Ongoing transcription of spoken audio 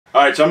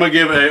Alright, so I'm going to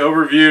give an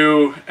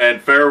overview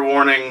and fair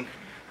warning.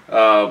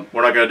 We're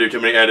not going to do too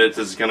many edits.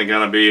 This is going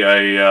to be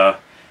a,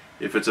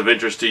 if it's of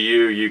interest to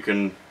you, you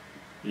can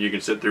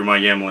sit through my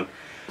gambling.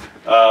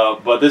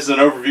 But this is an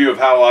overview of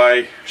how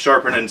I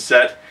sharpen and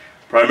set.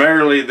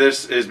 Primarily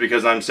this is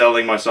because I'm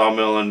selling my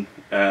sawmill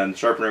and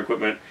sharpener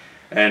equipment,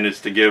 and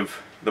it's to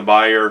give the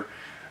buyer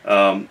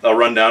a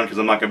rundown, because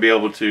I'm not going to be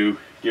able to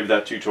give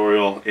that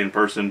tutorial in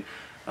person.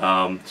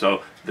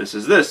 So this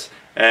is this,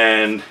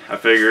 and I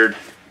figured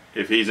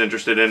if he's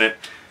interested in it,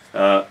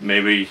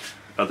 maybe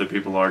other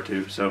people are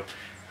too. So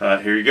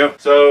here you go.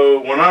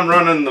 So when I'm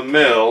running the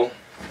mill,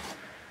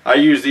 I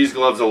use these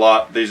gloves a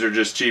lot. These are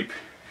just cheap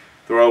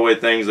throwaway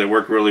things. They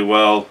work really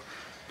well,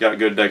 got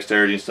good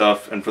dexterity and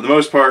stuff, and for the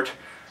most part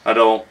I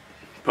don't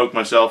poke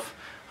myself,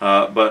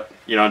 but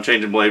you know, I'm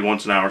changing blade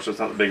once an hour, so it's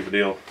not that big of a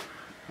deal.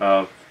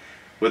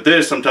 With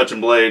this, I'm touching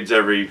blades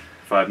every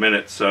 5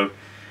 minutes. So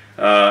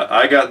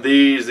I got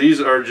these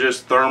are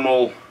just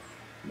thermal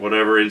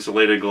whatever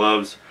insulated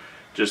gloves,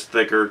 just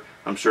thicker.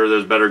 I'm sure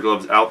there's better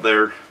gloves out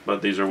there,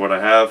 but these are what I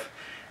have,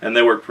 and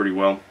they work pretty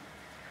well.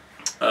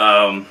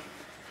 At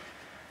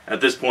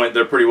this point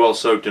they're pretty well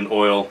soaked in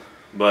oil,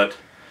 but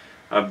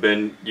I've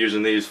been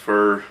using these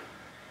for,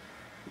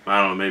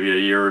 I don't know, maybe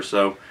a year or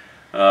so.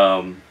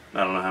 I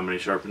don't know how many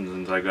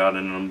sharpenings I got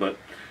in them, but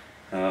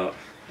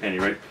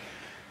anyway.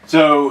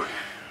 So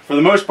for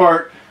the most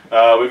part,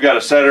 we've got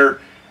a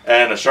setter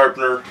and a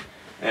sharpener,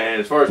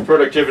 and as far as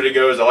productivity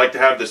goes, I like to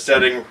have the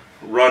setting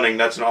running.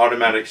 That's an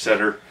automatic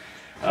setter,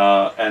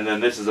 and then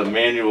this is a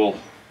manual,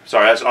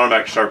 sorry, that's an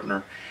automatic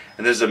sharpener,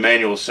 and this is a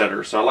manual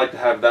setter. So I like to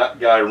have that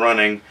guy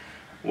running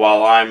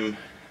while I'm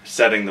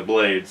setting the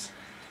blades.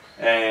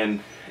 And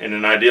in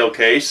an ideal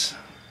case,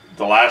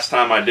 the last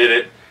time I did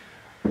it,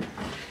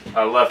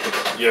 I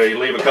left, you know, you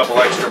leave a couple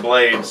extra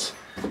blades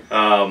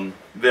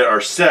that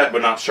are set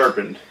but not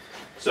sharpened.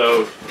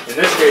 So in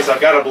this case,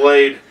 I've got a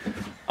blade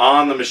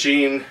on the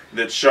machine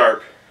that's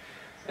sharp,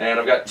 and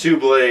I've got two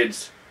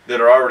blades that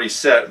are already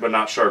set but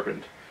not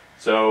sharpened.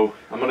 So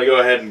I'm going to go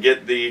ahead and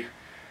get the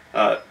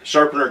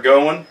sharpener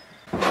going.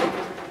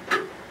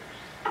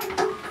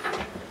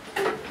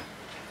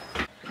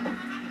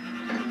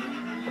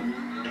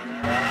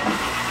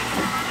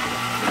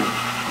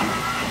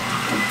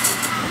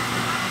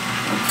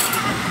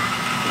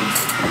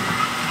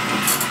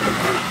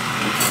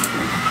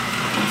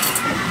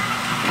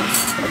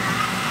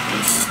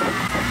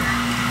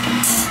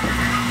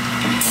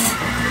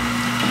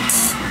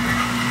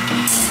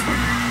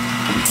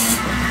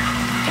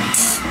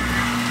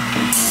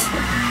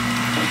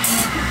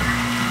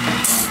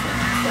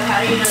 How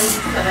do you know this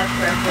is set up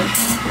correctly?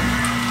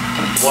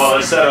 Well,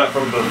 it's set up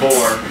from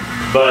before,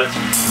 but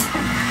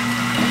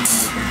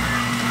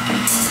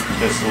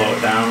just slow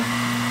it down.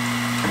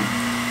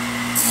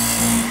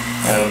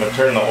 And I'm going to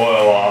turn the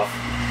oil off.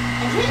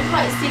 I can't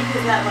quite see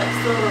because that like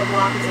still little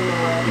block is in the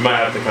oil. You might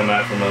have to come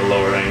at it from a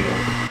lower angle.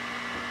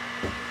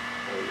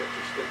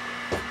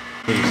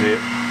 Can you see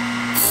it?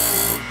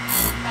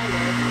 Kind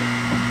of.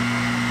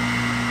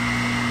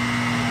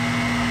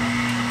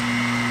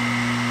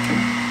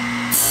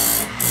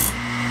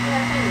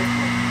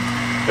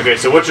 Okay,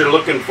 so what you're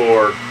looking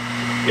for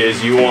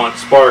is you want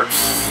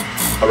sparks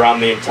around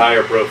the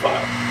entire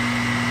profile.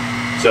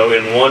 So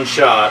in one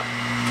shot,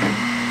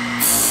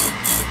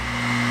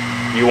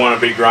 you want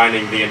to be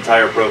grinding the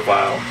entire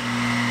profile.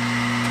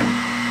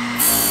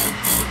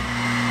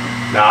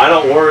 Now I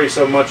don't worry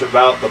so much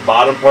about the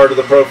bottom part of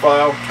the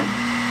profile.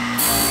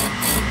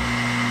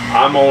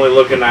 I'm only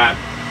looking at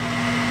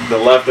the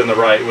left and the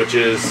right, which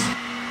is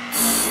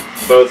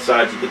both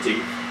sides of the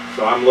teeth.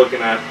 So I'm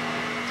looking at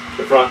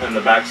the front and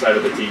the back side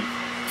of the teeth,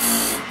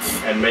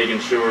 and making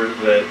sure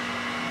that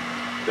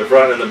the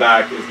front and the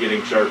back is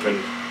getting sharpened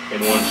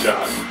in one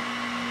shot.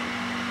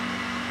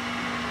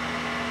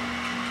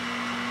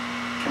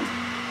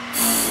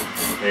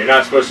 Now, you're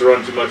not supposed to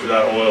run too much of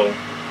that oil,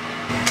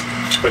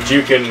 but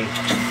you can,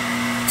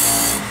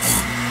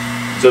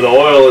 so the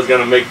oil is going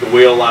to make the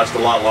wheel last a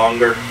lot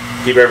longer,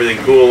 keep everything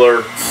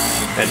cooler,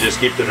 and just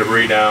keep the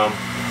debris down.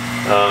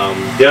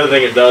 The other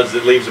thing it does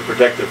is it leaves a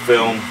protective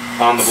film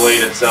on the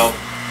blade itself.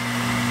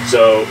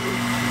 So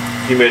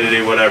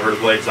humidity, whatever, the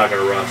blade's not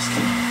going to rust.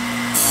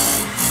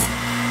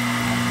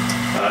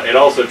 It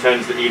also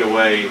tends to eat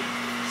away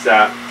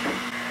sap.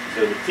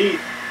 So the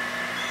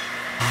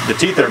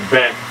teeth are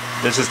bent.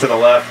 This is to the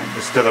left,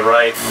 this is to the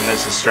right, and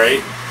this is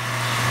straight.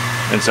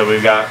 And so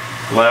we've got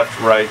left,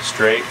 right,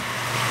 straight.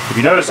 If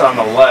you notice on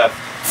the left,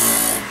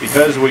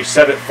 because we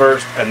set it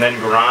first and then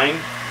grind,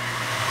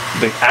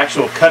 the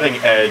actual cutting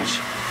edge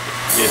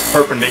is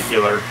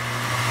perpendicular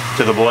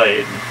to the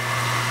blade.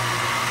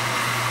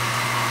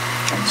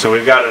 So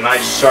we've got a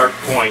nice sharp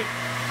point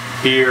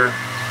here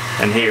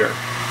and here.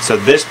 So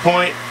this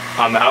point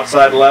on the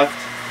outside left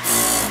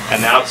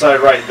and the outside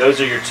right, those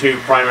are your two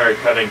primary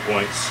cutting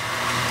points.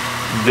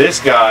 This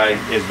guy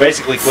is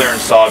basically clearing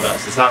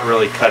sawdust. It's not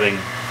really cutting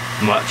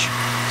much.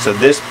 So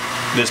this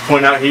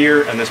point out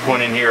here and this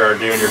point in here are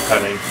doing your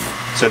cutting.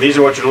 So these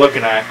are what you're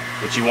looking at,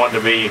 that you want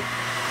to be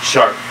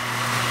sharp.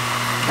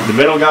 The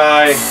middle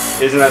guy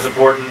isn't as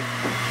important,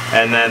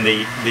 and then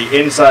the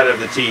inside of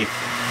the teeth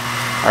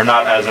are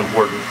not as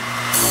important.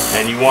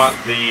 And you want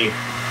the,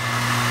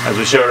 as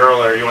we showed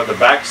earlier, you want the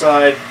back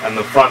side and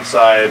the front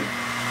side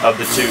of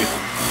the tooth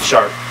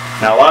sharp.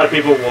 Now a lot of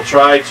people will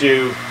try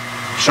to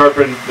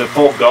sharpen the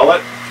full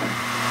gullet,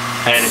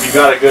 and if you've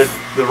got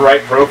the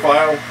right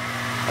profile,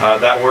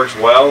 that works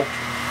well.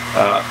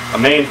 A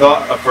main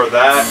thought for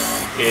that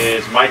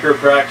is micro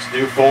cracks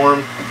do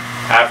form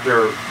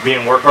after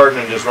being work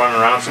hardened and just running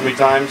around so many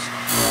times.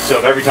 So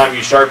if every time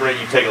you sharpen it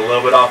you take a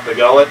little bit off the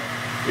gullet,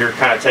 you're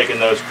kind of taking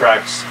those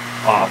cracks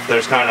off.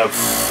 There's kind of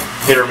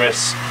hit or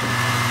miss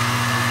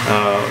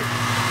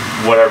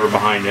whatever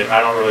behind it.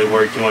 I don't really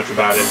worry too much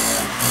about it,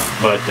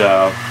 but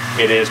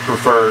it is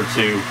preferred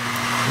to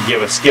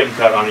give a skim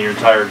cut on your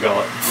entire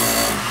gullet.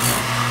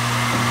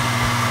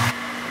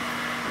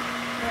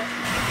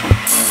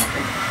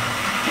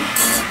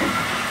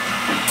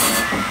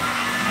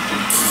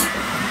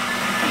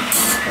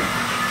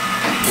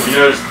 You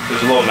notice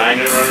there's a little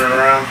magnet running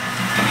around?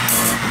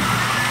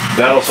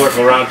 That'll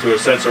circle around to a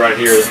sensor right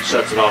here that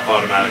shuts it off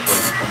automatically.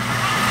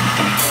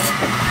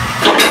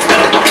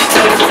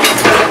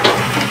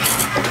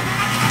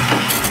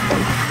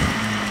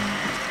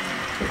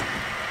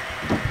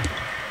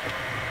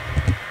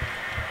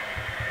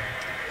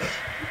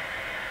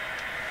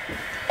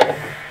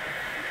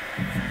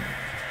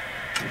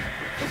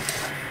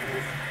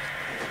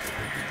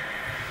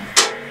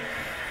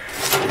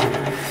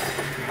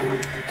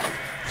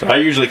 So I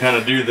usually kind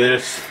of do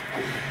this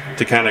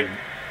to kind of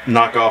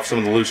knock off some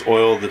of the loose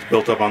oil that's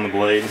built up on the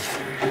blade.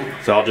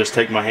 So I'll just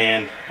take my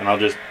hand and I'll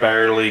just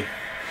barely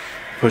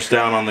push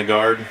down on the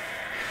guard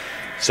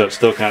so it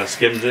still kind of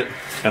skims it,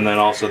 and then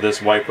also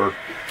this wiper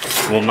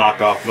will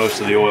knock off most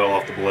of the oil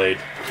off the blade.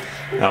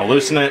 Now I'll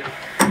loosen it,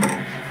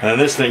 and then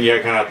this thing you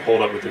kind of have to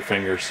hold up with your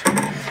fingers.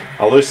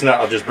 I'll loosen it,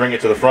 I'll just bring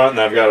it to the front, and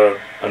I've got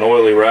an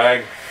oily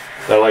rag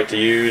that I like to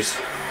use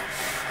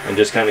and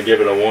just kind of give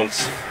it a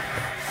once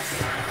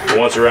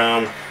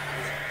around.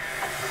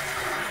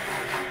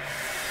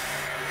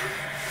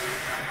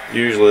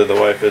 Usually the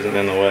wife isn't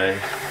in the way,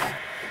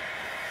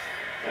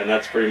 and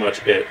that's pretty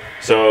much it.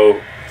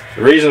 So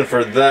the reason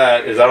for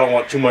that is I don't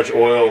want too much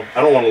oil.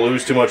 I don't want to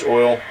lose too much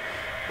oil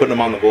putting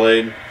them on the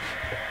blade,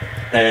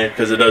 and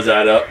because it does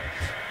add up.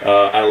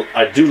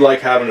 I do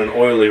like having an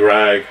oily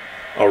rag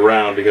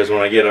around, because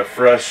when I get a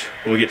fresh,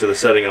 when we get to the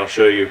setting I'll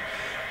show you,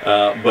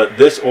 but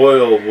this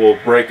oil will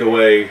break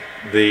away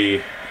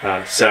the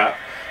sap,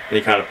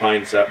 any kind of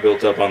pine sap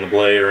built up on the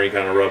blade, or any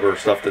kind of rubber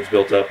stuff that's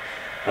built up.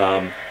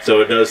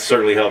 So it does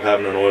certainly help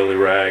having an oily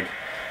rag,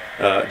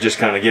 just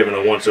kind of giving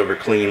a once over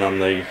clean on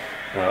the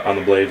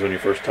blades when you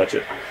first touch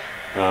it.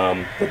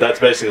 But that's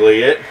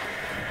basically it.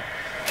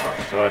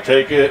 So I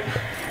take it,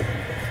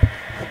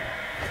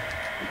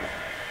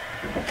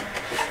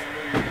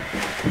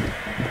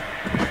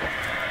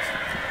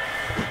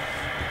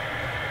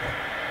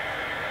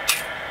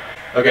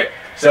 okay,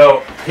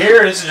 so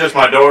here, this is just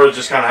my door. It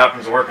just kind of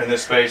happens to work in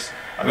this space.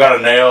 I've got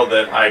a nail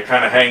that I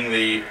kind of hang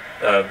the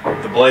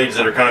blades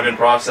that are kind of in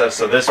process.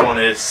 So this one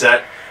is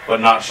set but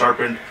not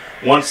sharpened.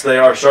 Once they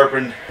are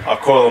sharpened, I'll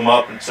coil them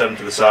up and set them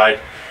to the side.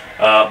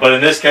 But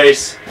in this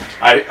case,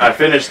 I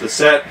finished the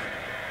set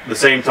the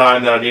same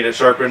time that I need it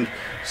sharpened.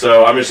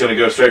 So I'm just going to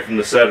go straight from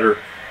the setter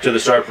to the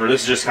sharpener.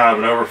 This is just kind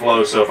of an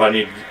overflow, so if I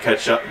need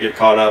to get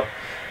caught up,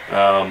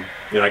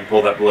 you know, I can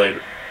pull that blade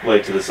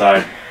to the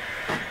side.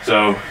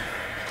 So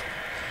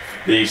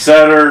the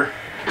setter,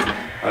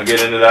 I'll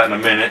get into that in a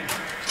minute.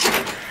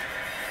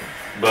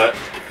 But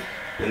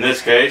in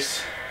this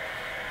case,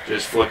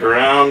 just flick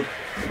around.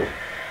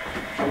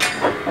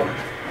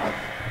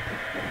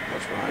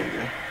 What's behind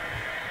you?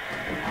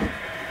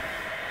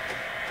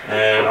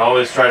 And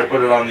always try to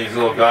put it on these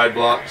little guide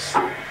blocks.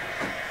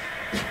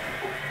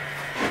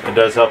 It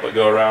does help it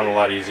go around a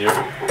lot easier.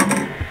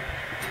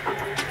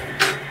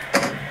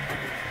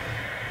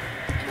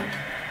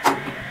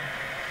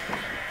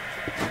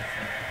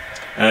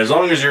 And as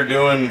long as you're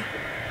doing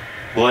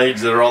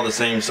blades that are all the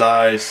same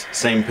size,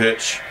 same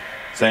pitch,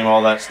 same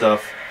all that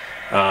stuff,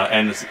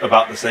 and it's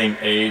about the same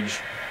age,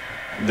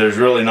 there's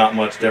really not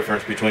much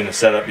difference between the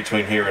setup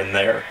between here and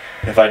there.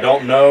 If I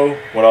don't know,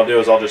 what I'll do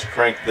is I'll just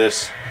crank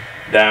this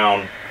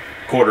down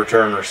quarter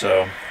turn or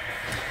so,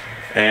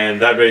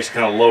 and that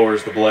basically kind of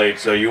lowers the blade.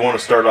 So you want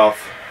to start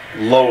off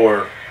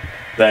lower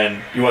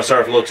than, you want to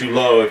start off a little too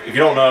low. If you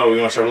don't know, you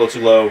want to start a little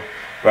too low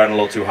rather than a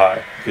little too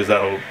high, because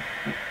that'll,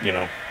 you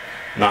know,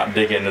 not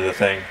dig into the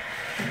thing.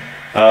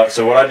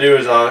 So what I do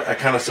is I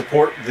kind of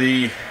support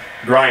the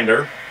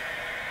grinder,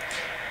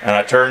 and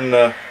I turn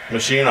the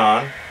machine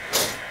on.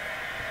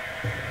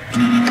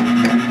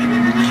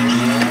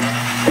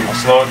 I'll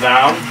slow it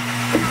down.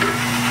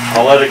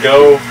 I'll let it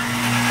go.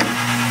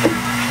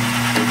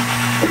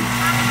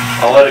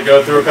 I'll let it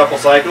go through a couple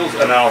cycles,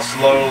 and I'll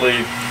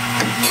slowly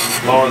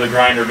lower the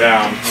grinder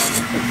down.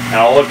 And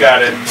I'll look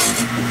at it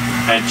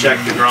and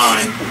check the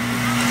grind.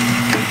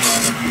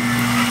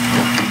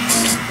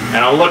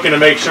 And I'm looking to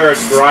make sure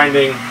it's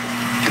grinding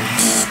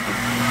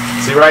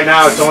See, right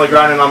now it's only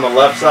grinding on the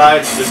left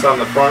side, just on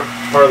the front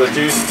part of the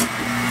tooth.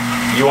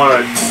 You want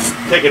to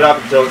pick it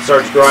up until it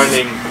starts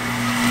grinding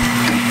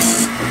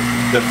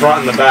the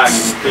front and the back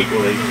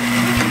equally.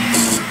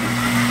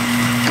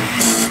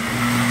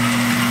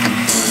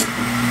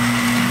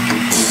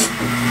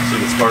 See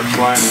the sparks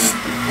flying?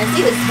 I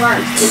see the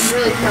sparks. It's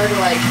really hard to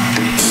like...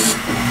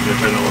 You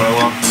turn the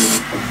oil off?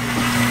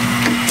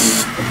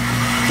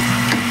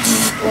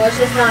 Well, it's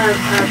just not a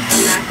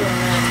macro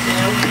lens, you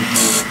know?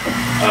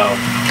 Oh.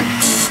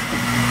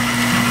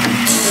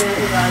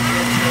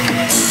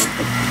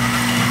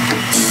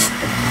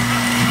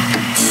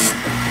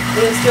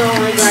 But it's still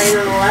only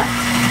grinding on the left?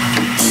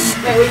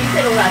 Wait, when you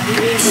say the left, you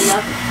mean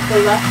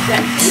the left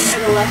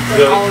section or the left of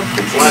all of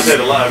the two? When I say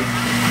the left,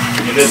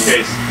 in this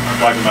case, I'm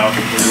talking about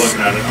when you're looking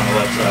at it on the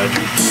left side.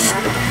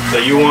 So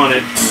you want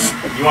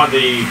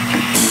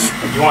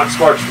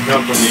sparks to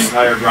come from the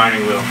entire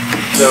grinding wheel.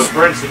 So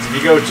for instance, if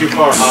you go too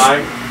far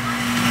high,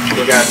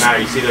 look at it now,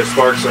 you see those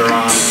sparks are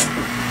on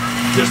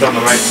just on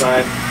the right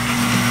side.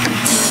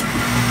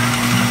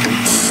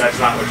 That's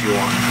not what you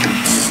want.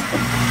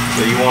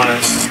 So you want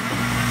it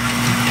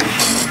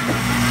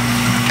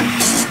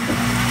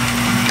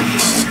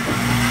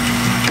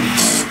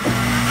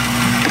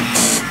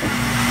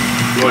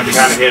to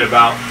kind of hit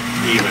about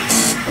even.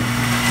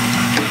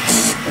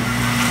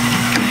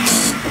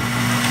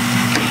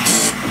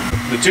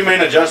 The two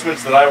main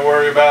adjustments that I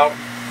worry about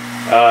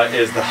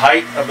is the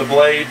height of the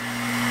blade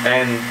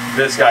and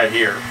this guy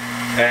here.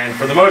 And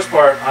for the most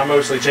part, I'm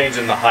mostly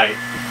changing the height.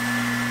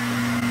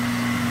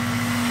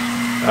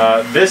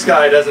 This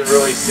guy doesn't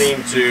really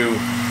seem to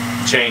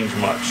change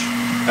much.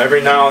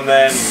 Every now and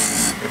then,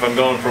 if I'm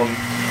going from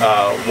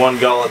one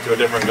gullet to a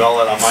different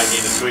gullet, I might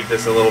need to tweak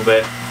this a little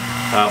bit.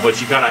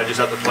 But you kind of just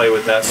have to play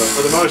with that. But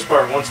for the most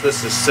part, once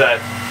this is set,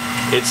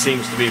 it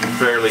seems to be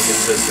fairly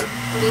consistent.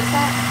 What is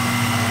that?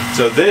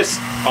 So this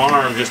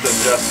arm just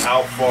adjusts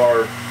how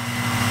far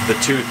the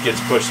tooth gets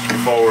pushed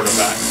forward or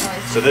back.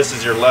 So this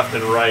is your left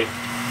and right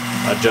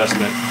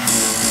adjustment,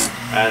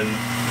 and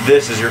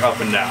this is your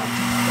up and down.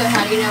 So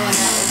how do you know when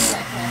that is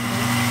that kind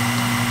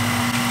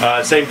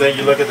of thing? Same thing,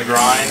 you look at the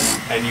grind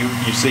and you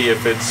see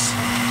if it's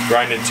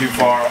grinding too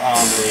far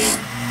on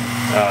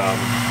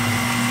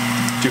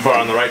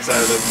the right side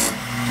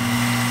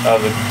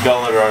of the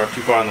gullet or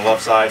too far on the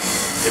left side.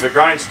 If it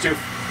grinds too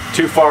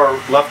far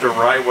left or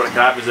right, what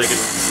happens is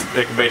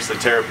it can basically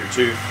tear up your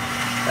tooth,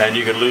 and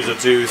you could lose a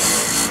tooth,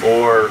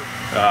 or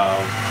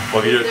well,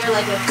 if you is there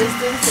like a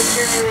distance that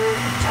you're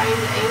trying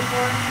to aim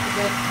for,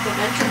 like a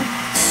dimension?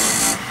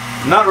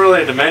 Not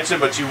really a dimension,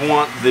 but you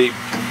want the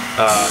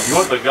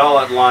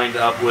gullet lined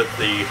up with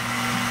the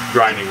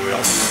grinding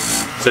wheel.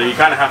 So you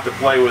kind of have to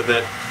play with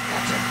it.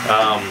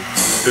 Gotcha.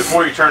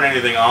 Before you turn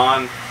anything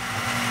on,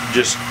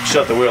 just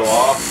shut the wheel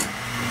off.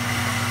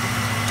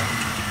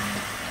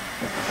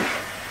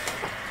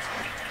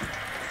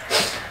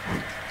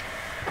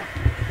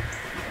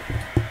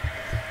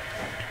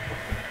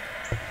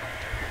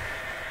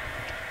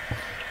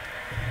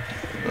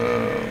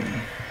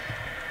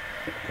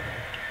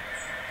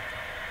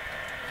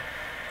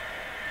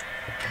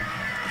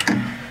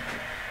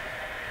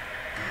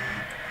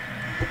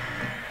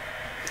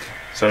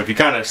 So if you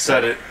kind of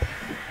set it,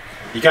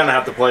 you kind of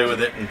have to play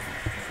with it and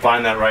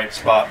find that right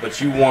spot.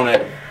 But you want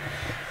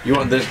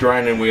this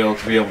grinding wheel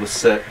to be able to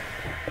sit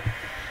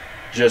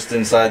just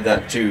inside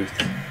that tooth.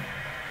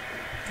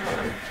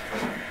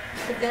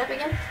 Pick that up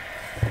again.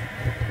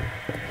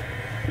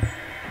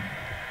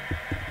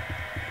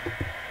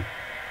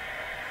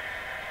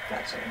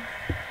 Gotcha.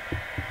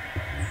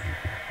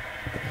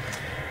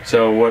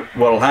 So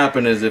what'll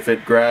happen is if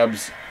it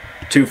grabs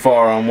too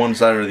far on one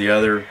side or the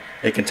other,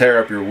 it can tear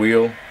up your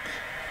wheel,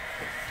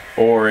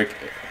 or it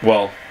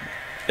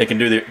can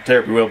tear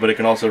up your wheel, but it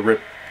can also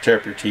tear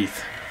up your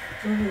teeth.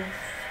 Mm-hmm.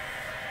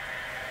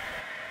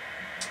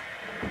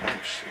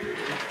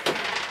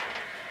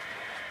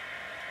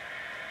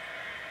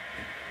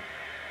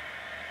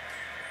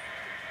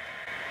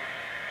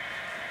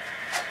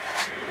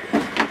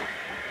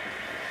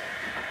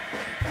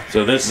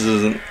 So this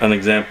is an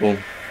example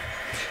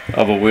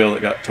of a wheel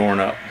that got torn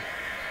up.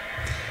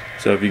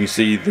 So if you can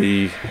see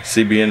the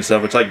CBN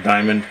stuff, it's like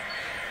diamond.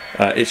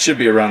 It should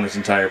be around this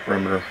entire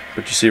perimeter,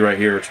 but you see right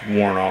here it's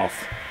worn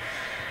off.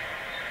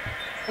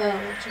 Oh,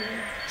 what you mean?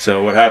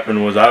 So what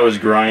happened was I was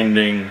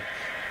grinding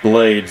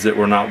blades that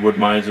were not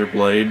Wood-Mizer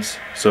blades,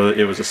 so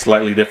it was a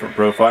slightly different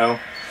profile,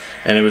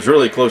 and it was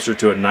really closer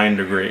to a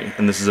 9-degree,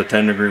 and this is a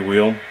 10-degree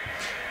wheel.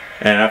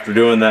 And after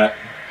doing that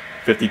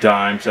 50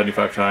 times,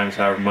 75 times,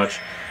 however much,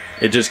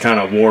 it just kind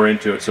of wore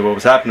into it. So what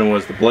was happening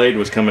was the blade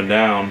was coming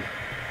down,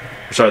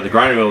 the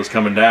grinding wheel was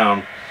coming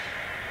down,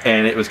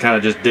 and it was kind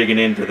of just digging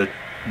into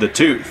the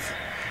tooth.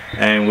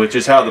 And with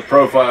just how the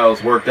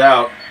profiles worked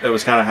out, that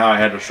was kind of how I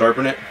had to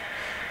sharpen it.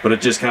 But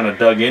it just kind of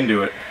dug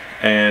into it,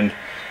 and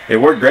it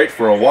worked great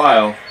for a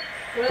while.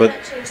 Would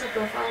that change the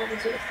profile of the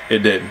tooth? It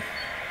did.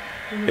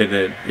 Mm-hmm. It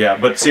did. Yeah,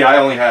 but see, I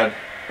only had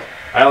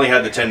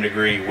the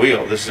 10-degree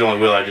wheel. This is the only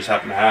wheel I just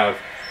happened to have,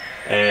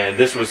 and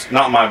this was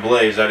not my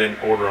blades. I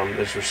didn't order them.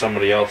 This was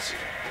somebody else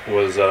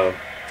was I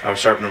was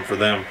sharpening for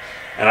them,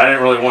 and I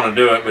didn't really want to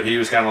do it, but he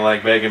was kind of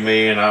like begging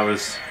me, and I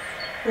was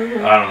I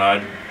don't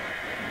know,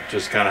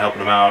 just kind of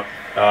helping him out.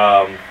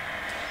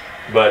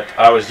 But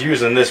I was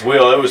using this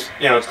wheel. It was,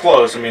 you know, it's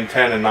close. I mean,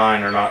 10 and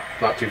 9 are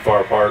not too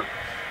far apart.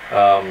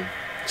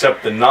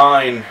 Except the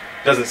 9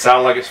 doesn't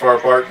sound like it's far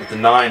apart, but the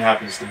 9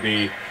 happens to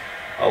be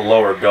a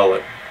lower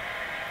gullet,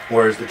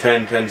 whereas the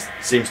 10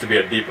 seems to be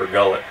a deeper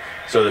gullet.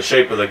 So the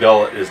shape of the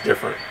gullet is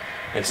different.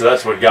 And so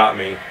that's what got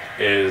me,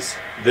 is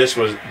this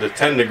was, the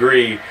 10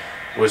 degree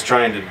was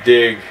trying to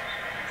dig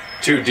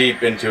too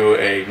deep into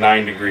a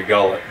 9 degree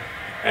gullet.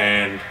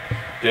 And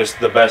just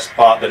the best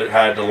spot that it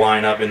had to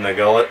line up in the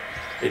gullet,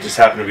 it just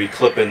happened to be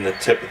clipping the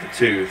tip of the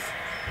tooth.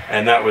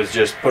 And that was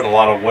just putting a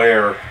lot of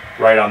wear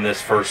right on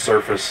this first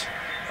surface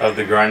of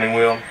the grinding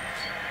wheel.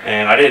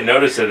 And I didn't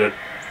notice it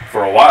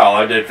for a while.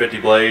 I did 50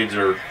 blades,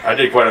 or I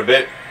did quite a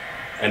bit,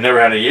 and never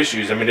had any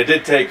issues. I mean, it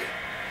did take,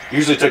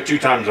 usually took 2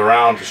 times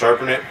around to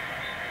sharpen it.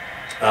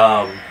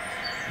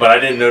 But I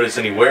didn't notice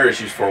any wear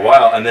issues for a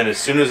while. And then as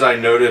soon as I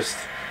noticed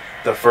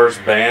the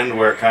first band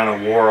where it kind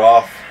of wore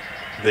off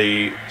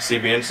the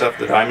CBN stuff,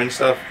 the diamond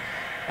stuff,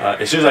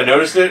 as soon as I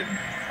noticed it,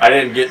 I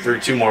didn't get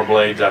through 2 more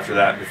blades after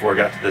that before I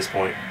got to this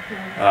point.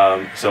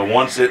 So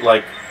once it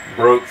like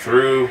broke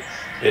through,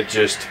 it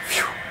just,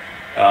 phew.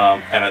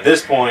 And at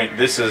this point,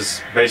 this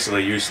is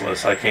basically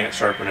useless. I can't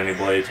sharpen any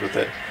blades with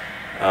it.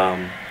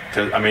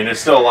 Cause, I mean, there's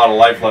still a lot of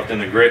life left in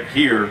the grit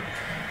here,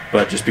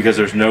 but just because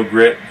there's no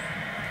grit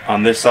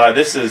on this side,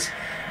 this is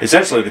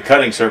essentially the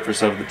cutting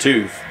surface of the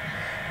tooth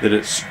that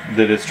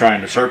it's trying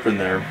to sharpen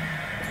there.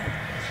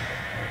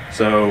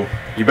 So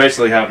you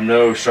basically have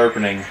no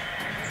sharpening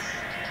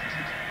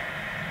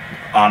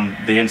on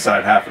the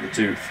inside half of the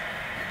tooth.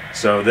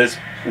 So this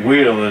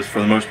wheel is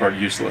for the most part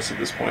useless at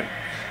this point.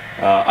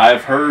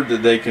 I've heard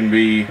that they can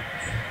be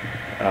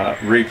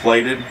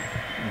replated,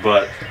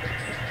 but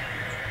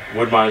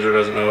Wood-Mizer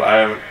doesn't know. I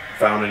haven't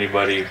found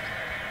anybody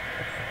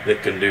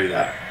that can do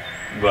that.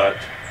 But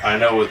I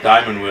know with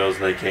diamond wheels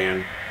they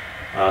can,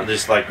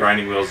 just like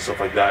grinding wheels and stuff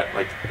like that.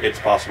 Like, it's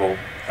possible.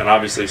 And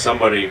obviously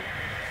somebody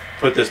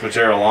put this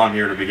material on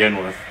here to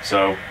begin with,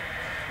 so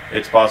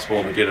it's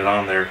possible to get it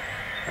on there.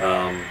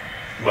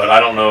 But I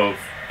don't know of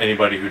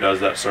anybody who does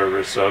that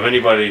service. So if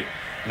anybody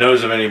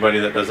knows of anybody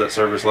that does that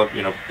service, let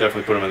you know,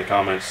 definitely put them in the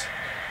comments,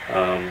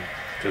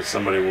 because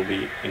somebody will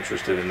be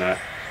interested in that.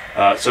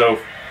 So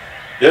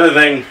the other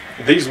thing,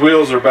 these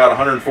wheels are about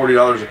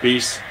 $140 a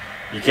piece.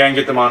 You can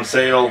get them on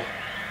sale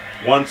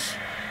once,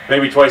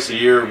 maybe twice a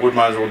year.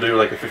 Wood-Mizer will do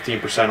like a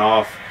 15%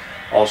 off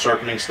all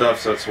sharpening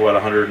stuff. So that's what,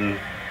 $110,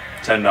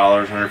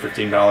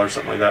 $115,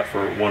 something like that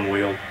for one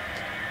wheel.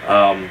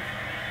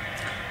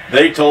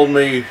 They told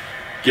me,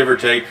 give or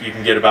take, you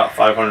can get about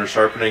 500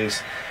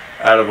 sharpenings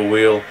out of a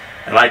wheel,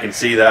 and I can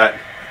see that.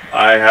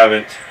 I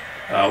haven't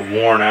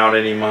worn out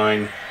any of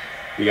mine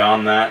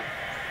beyond that.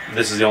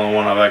 This is the only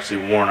one I've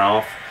actually worn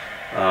off.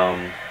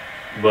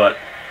 But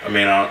I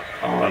mean,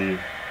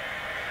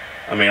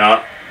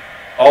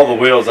 all the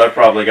wheels, I've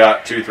probably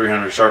got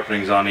 200-300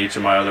 sharpenings on each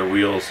of my other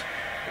wheels,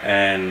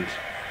 and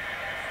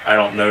I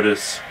don't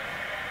notice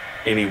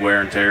any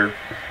wear and tear.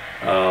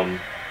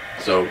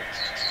 So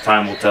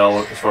time will tell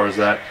as far as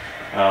that.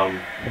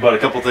 But a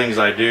couple things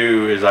I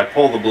do is I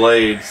pull the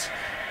blades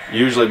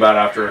usually about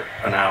after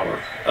an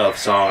hour of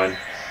sawing,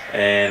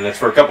 and that's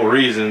for a couple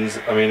reasons.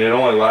 I mean, it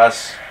only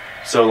lasts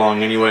so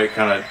long anyway. It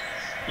kind of,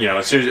 you know,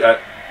 as soon as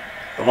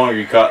the longer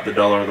you cut, the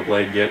duller the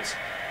blade gets.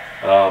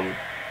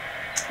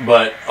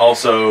 But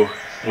also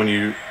when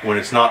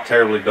it's not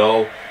terribly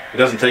dull, it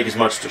doesn't take as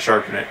much to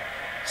sharpen it.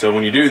 So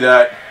when you do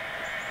that,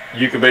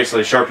 you can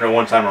basically sharpen it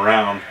one time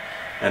around,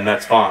 and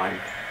that's fine.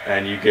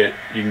 And you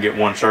can get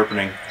one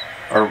sharpening,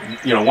 or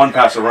you know, one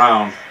pass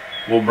around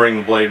will bring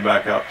the blade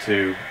back up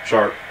to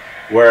sharp.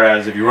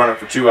 Whereas if you run it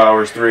for 2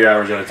 hours, 3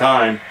 hours at a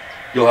time,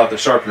 you'll have to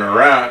sharpen it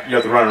around. You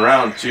have to run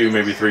around 2,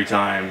 maybe 3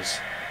 times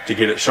to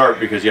get it sharp,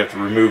 because you have to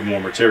remove more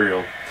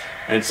material.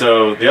 And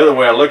so the other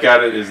way I look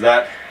at it is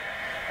that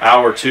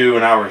hour 2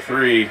 and hour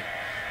 3,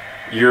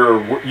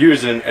 you're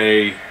using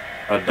a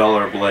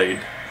duller blade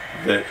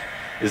that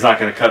is not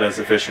going to cut as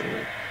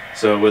efficiently.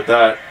 So with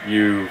that,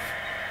 you're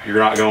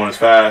not going as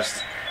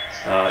fast.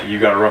 You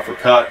got a rougher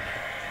cut.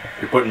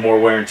 You're putting more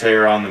wear and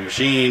tear on the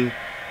machine,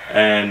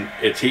 and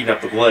it's heating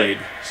up the blade.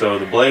 So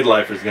the blade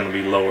life is going to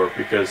be lower,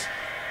 because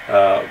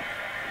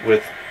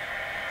with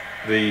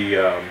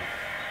the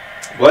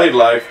blade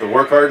life, the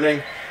work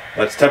hardening,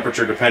 that's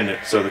temperature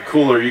dependent. So the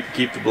cooler you can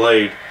keep the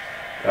blade,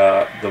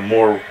 the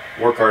more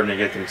work hardening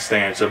it can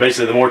stand. So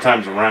basically, the more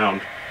times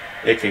around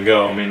it can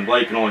go. I mean, the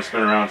blade can only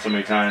spin around so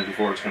many times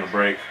before it's going to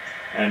break,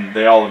 and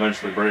they all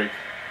eventually break.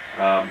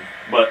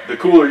 But the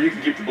cooler you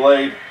can keep the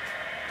blade,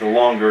 the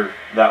longer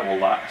that will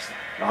last.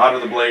 The hotter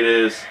the blade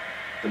is,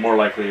 the more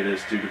likely it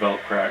is to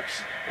develop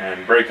cracks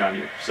and break on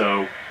you.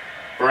 So,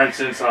 for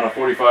instance, on a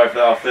 45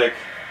 thou thick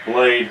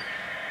blade,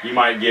 you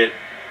might get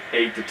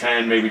 8 to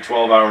 10, maybe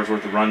 12 hours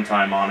worth of run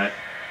time on it.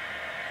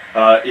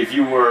 If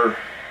you were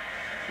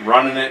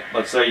running it,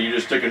 let's say you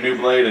just took a new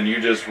blade and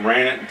you just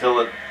ran it until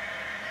it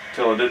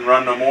didn't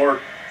run no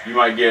more, you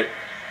might get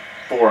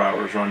 4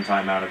 hours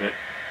runtime out of it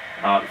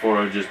before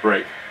it would just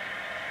break.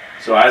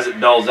 So as it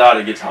dulls out,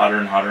 it gets hotter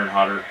and hotter and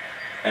hotter,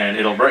 and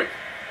it'll break.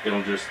 It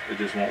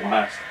just won't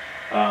last.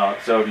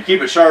 So if you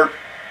keep it sharp,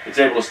 it's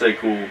able to stay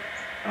cool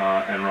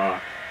and run.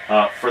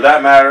 For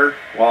that matter,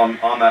 while I'm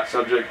on that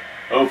subject,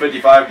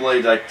 055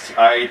 blades,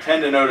 I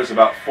tend to notice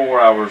about 4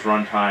 hours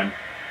runtime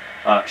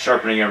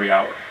sharpening every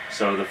hour.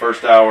 So the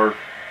first hour,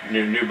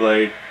 new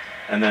blade,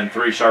 and then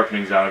 3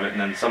 sharpenings out of it, and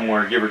then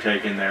somewhere, give or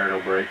take, in there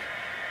it'll break.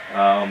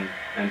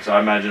 And so I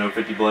imagine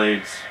 050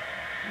 blades,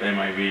 they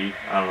might be,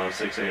 I don't know,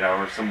 6-8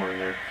 hours, somewhere in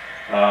there.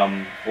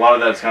 A lot of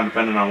that's kind of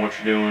dependent on what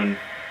you're doing,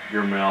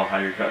 your mill, how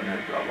you're cutting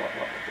it, blah, blah, blah,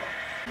 blah,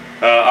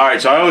 blah.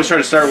 Alright, so I always try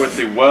to start with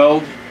the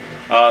weld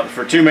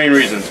for 2 main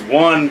reasons.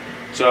 One,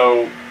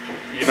 so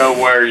you know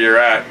where you're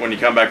at. When you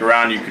come back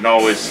around, you can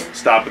always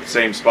stop at the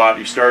same spot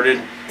you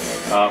started.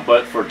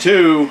 But for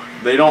 2,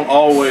 they don't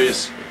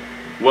always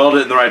weld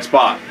it in the right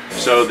spot.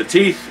 So the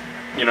teeth,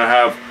 you know,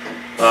 have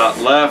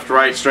left,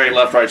 right, straight,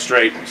 left, right,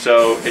 straight.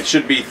 So it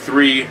should be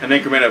an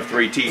increment of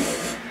 3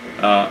 teeth.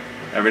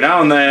 Every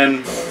now and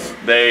then,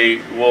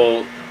 they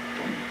will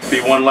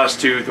be 1 less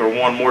tooth or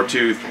 1 more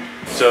tooth,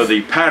 so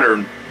the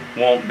pattern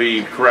won't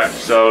be correct.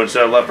 So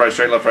instead of left, right,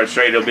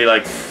 straight, it'll be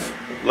like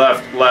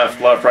left,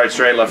 left, left, right,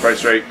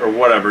 straight, or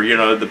whatever. You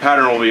know, the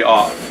pattern will be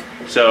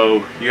off.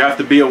 So you have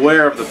to be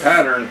aware of the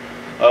pattern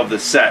of the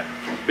set,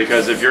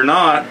 because if you're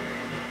not,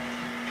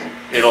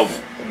 it'll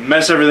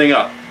mess everything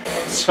up.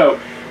 So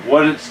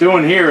what it's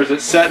doing here is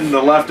it's setting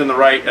the left and the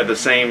right at the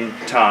same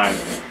time.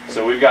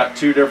 So we've got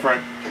 2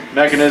 different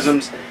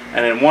mechanisms,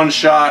 and in one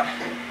shot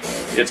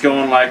it's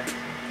going like,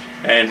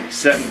 and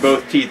setting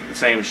both teeth at the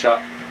same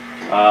shot.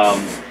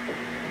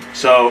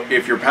 So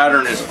if your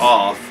pattern is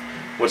off,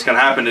 what's going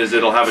to happen is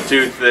it'll have a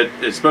tooth that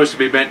is supposed to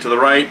be bent to the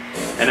right,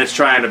 and it's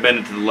trying to bend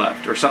it to the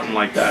left or something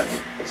like that.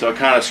 So it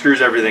kind of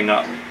screws everything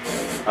up.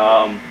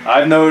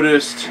 I've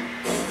noticed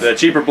the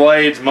cheaper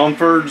blades,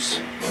 Mumfords,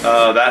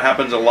 that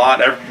happens a lot.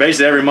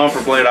 Basically every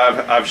Mumford blade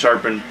I've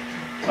sharpened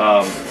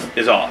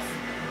is off.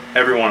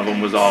 Every one of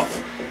them was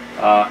off.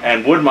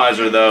 And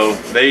Wood-Mizer, though,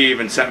 they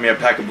even sent me a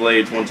pack of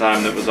blades one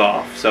time that was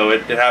off. So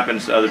it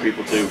happens to other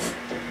people too.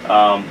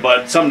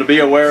 But something to be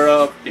aware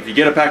of: if you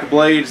get a pack of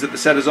blades that the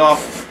set is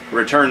off,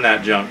 return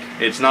that junk.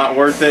 It's not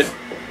worth it.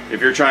 If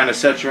you're trying to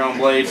set your own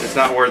blades, it's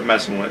not worth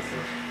messing with.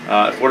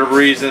 For whatever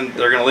reason,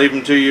 they're going to leave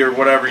them to you or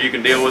whatever, you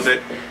can deal with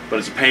it, but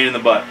it's a pain in the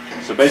butt.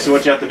 So basically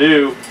what you have to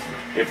do,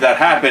 if that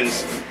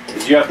happens,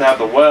 is you have to have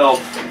the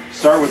weld,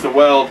 start with the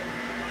weld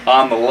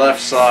on the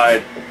left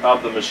side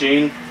of the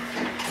machine.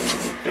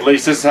 At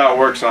least this is how it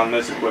works on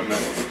this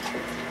equipment.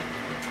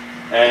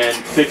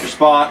 And pick your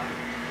spot,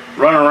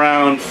 run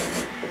around,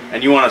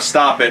 and you want to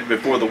stop it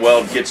before the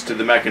weld gets to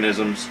the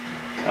mechanisms.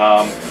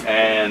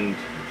 And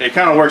it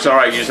kind of works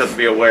alright, you just have to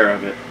be aware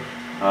of it.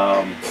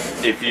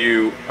 If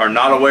you are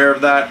not aware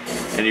of that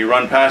and you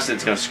run past it,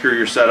 it's going to screw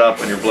your setup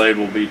and your blade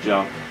will be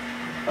junk.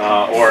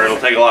 Or it'll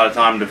take a lot of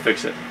time to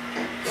fix it.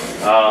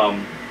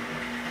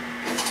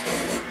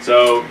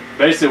 So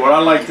basically what I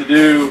like to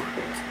do,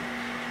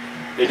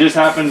 it just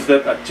happens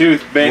that a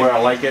tooth bent where I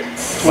like it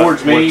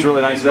towards me what's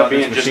really nice ends up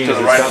being just to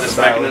the right of this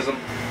mechanism.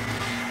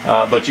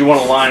 But you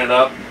want to line it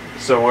up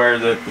so where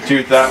the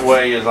tooth that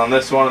way is on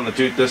this one and the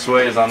tooth this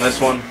way is on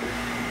this one.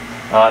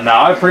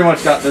 Now I've pretty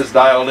much got this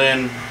dialed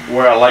in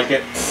where I like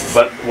it,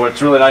 but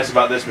what's really nice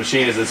about this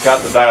machine is it's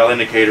got the dial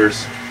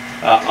indicators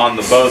on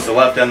both the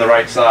left and the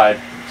right side.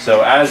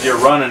 So as you're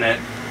running it,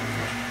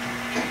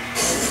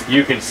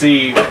 you can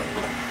see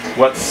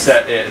what the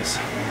set is.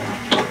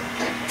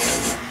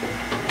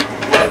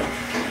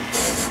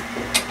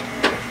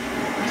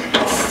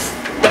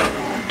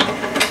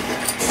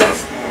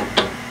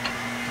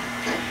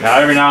 Now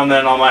every now and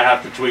then I might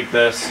have to tweak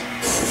this.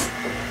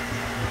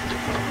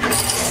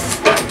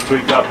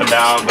 Tweak up and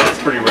down, but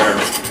it's pretty rare.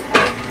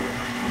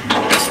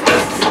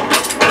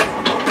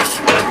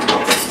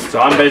 So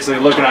I'm basically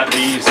looking at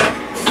these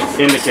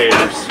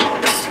indicators.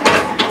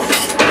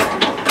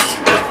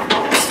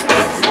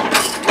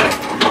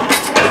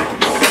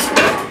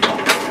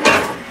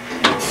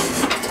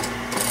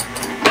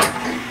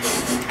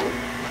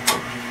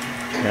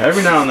 Yeah,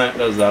 every now and then it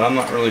does that. I'm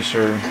not really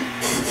sure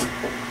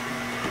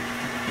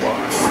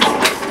why.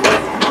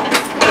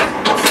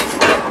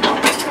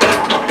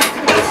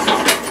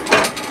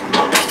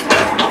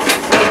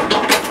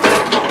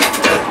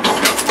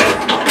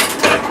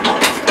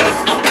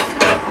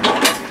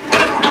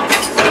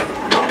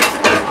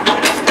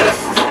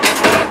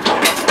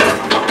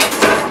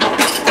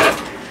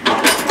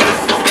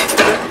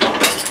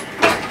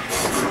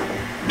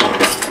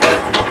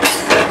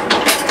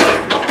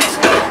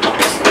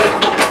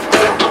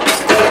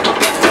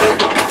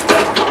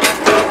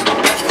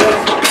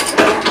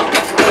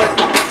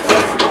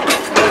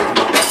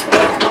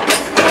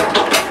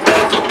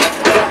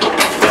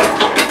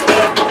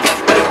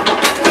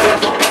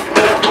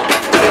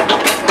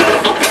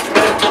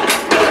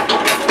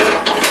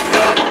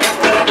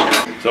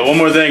 So one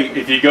more thing,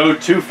 if you go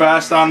too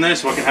fast on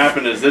this, what can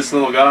happen is this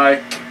little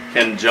guy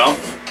can jump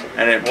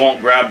and it won't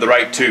grab the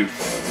right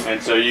tooth.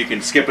 And so you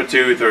can skip a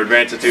tooth or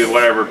advance a tooth,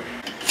 whatever.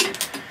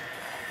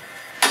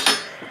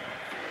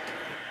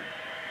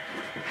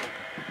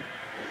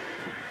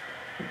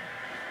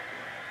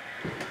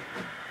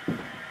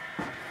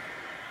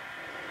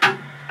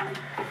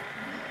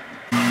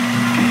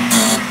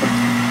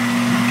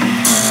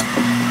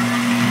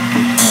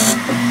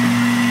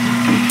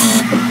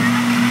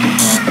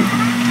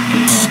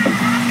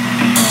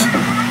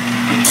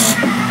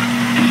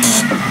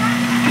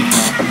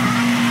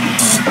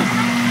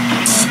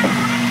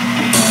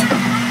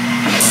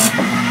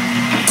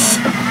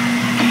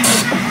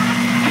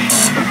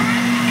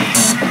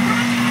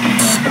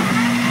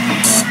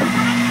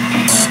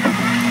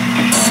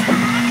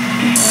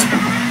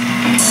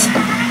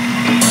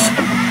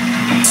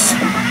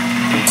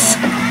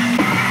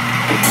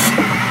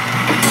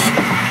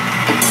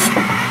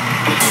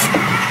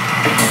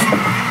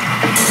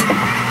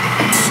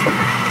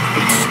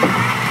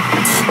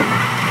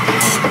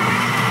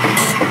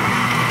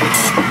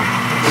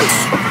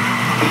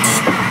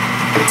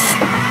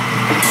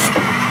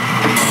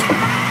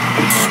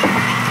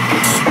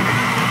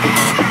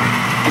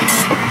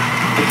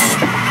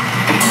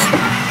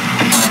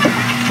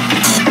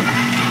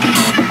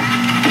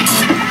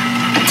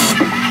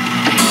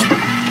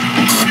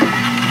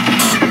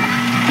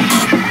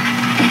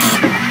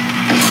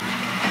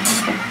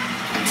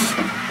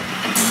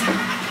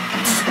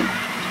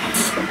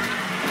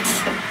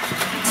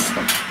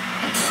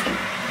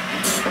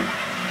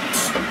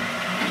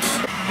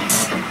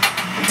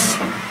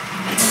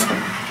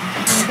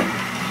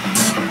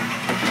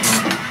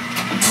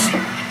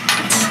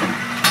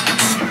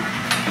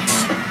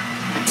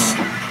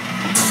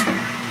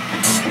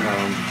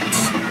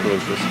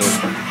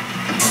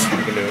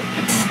 I can do it.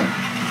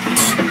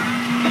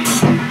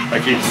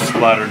 That keeps the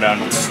splatter down.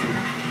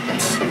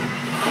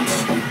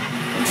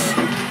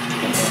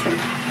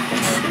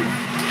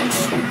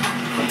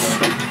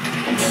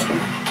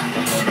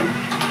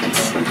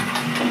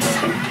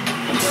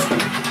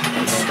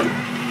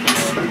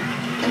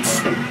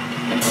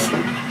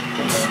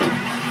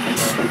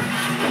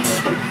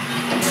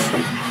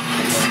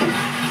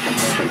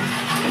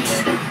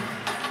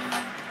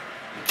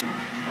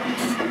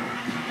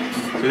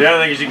 So the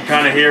other thing is you can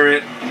kind of hear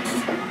it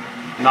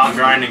not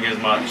grinding as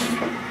much.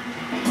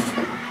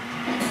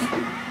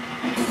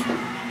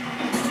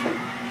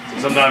 So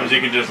sometimes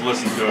you can just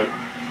listen to it.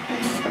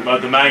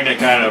 But the magnet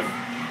kind of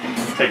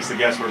takes the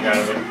guesswork out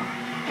of it.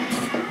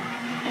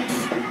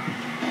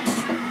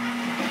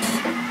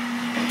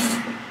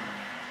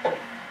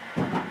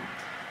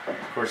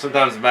 Of course,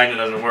 sometimes the magnet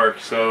doesn't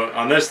work. So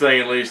on this thing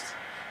at least,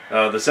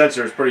 the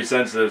sensor is pretty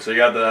sensitive, so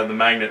you have to have the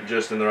magnet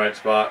just in the right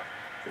spot.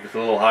 If it's a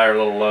little high or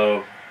a little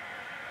low,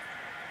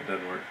 it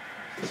doesn't work.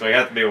 So you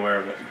have to be aware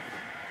of it.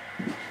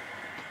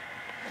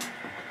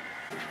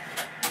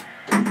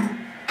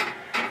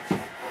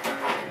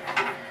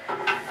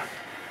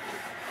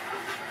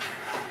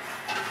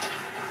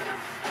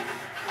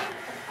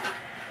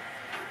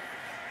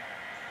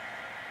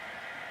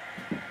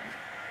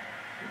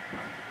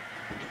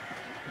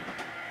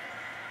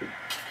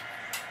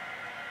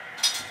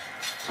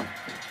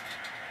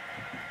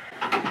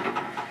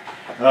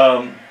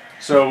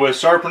 So with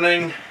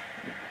sharpening,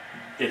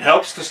 it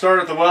helps to start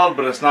at the weld,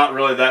 but it's not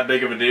really that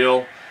big of a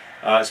deal,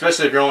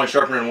 especially if you're only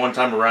sharpening one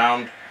time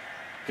around,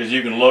 because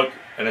you can look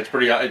and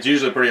it's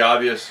usually pretty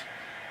obvious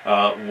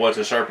what's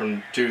a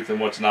sharpened tooth and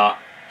what's not.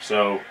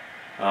 So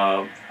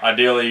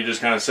ideally you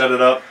just kind of set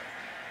it up,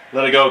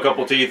 let it go a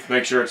couple teeth,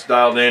 make sure it's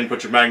dialed in,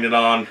 put your magnet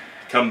on,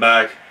 come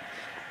back.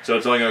 So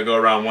it's only going to go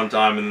around one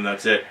time and then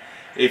that's it.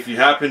 If you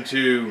happen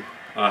to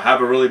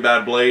have a really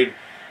bad blade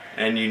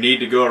and you need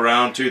to go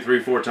around 2, 3,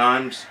 4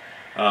 times,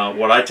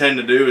 what I tend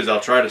to do is I'll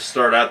try to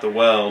start at the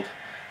weld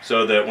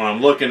so that when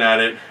I'm looking at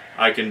it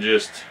I can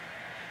just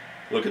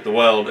look at the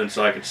weld, and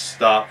so I can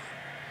stop.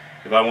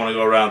 If I want to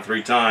go around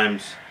 3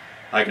 times,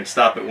 I can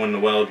stop it when the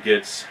weld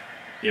gets,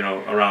 you know,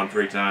 around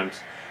 3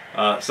 times.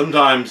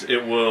 Sometimes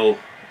it will,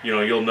 you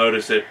know, you'll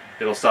notice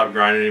it'll stop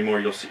grinding anymore.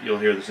 You'll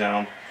hear the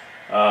sound,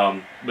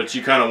 but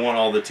you kind of want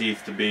all the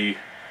teeth to be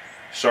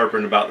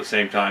sharpened about the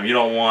same time. You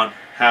don't want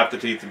half the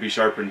teeth to be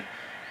sharpened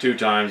 2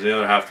 times, the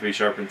other half to be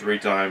sharpened 3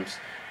 times.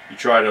 You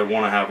try to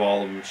want to have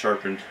all of them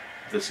sharpened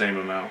the same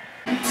amount.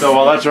 So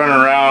while that's running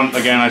around,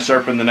 again, I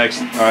set the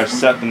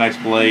next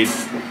blade,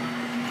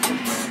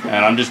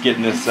 and I'm just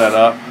getting this set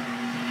up.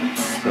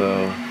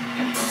 So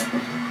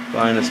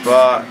find a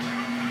spot,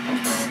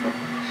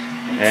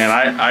 and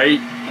I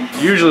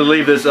usually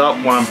leave this up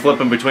when I'm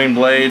flipping between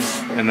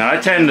blades, and then I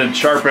tend to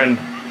sharpen.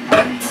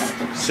 I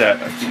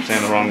keep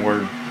saying the wrong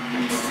word.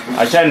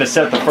 I tend to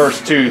set the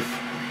first tooth,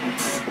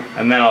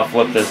 and then I'll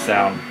flip this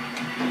down.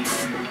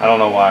 I don't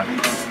know why.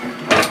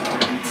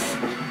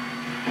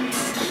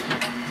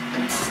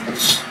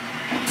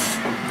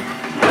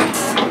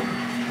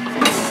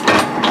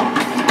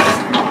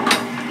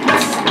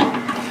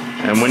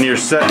 And when you're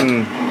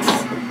setting,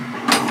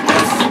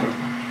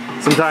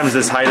 sometimes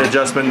this height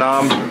adjustment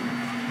knob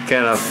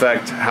can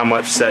affect how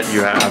much set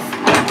you have.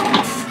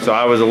 So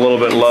I was a little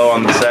bit low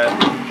on the set,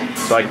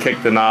 So I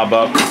kick the knob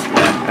up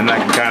and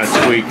that can kind of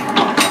squeak.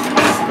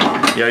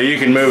 Yeah, you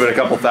can move it a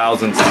couple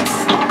thousandths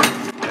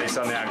based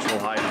on the actual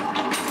height.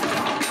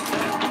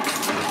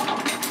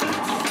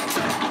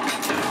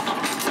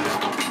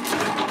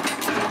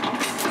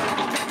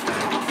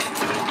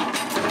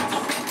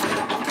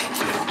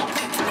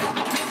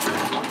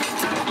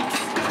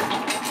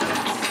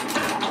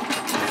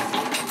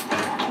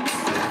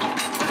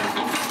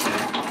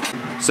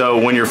 So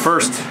when you're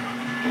first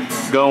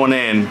going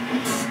in,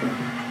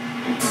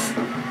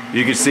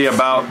 you can see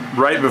about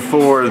right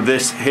before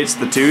this hits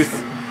the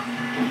tooth,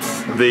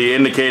 the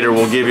indicator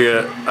will give you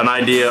an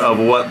idea of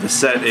what the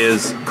set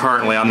is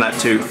currently on that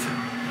tooth.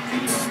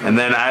 And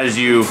then as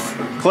you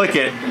click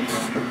it,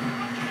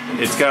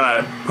 it's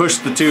gonna push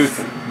the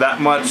tooth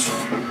that much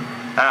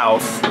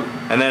out,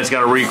 and then it's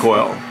gonna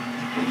recoil.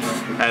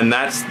 And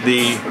that's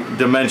the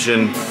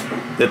dimension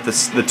that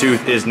the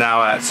tooth is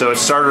now at. So it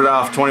started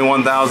off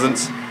 21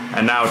 thousandths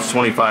and now it's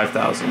 25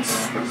 thousandths.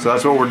 So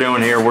that's what we're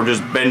doing here. We're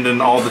just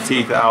bending all the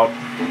teeth out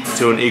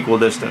to an equal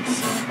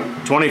distance.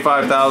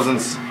 25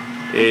 thousandths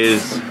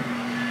is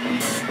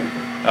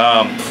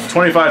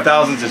 25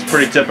 thousandths is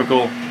pretty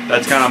typical.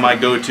 That's kind of my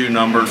go-to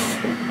number.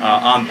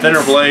 On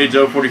thinner blades,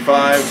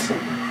 045s,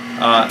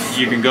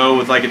 you can go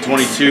with like a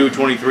 22,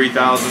 23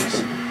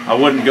 thousandths. I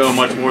wouldn't go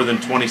much more than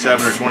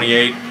 27 or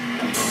 28.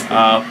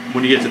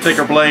 When you get to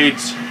thicker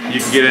blades, you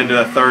can get into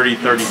a 30,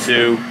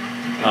 32.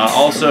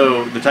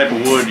 Also, the type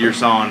of wood you're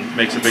sawing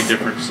makes a big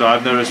difference. So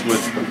I've noticed with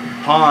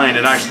pine,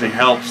 it actually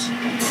helps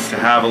to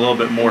have a little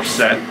bit more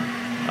set,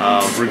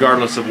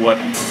 regardless of what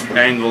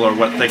angle or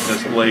what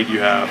thickness blade you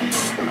have.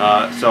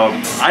 So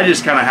I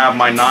just kind of have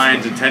my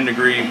 9s and 10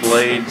 degree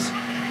blades.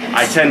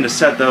 I tend to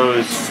set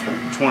those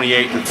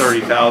 28 to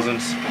 30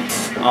 thousandths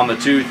on the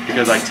tooth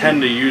because I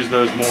tend to use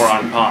those more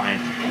on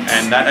pine.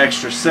 And that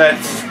extra set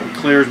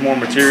clears more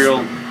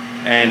material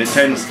and it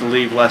tends to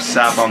leave less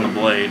sap on the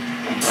blade.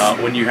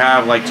 When you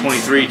have like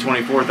 23,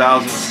 24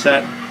 thousandths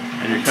set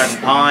and you're cutting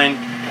pine,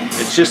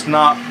 it's just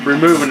not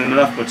removing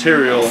enough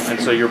material, and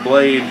so your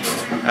blade,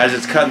 as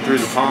it's cutting through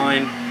the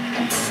pine,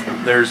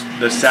 there's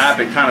the sap,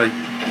 it's kind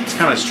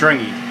of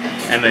stringy,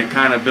 and it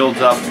kind of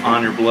builds up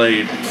on your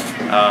blade,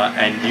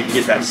 and you can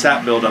get that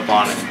sap buildup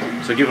on it.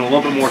 So giving a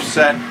little bit more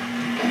set,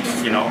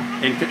 you know,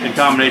 in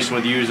combination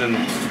with using,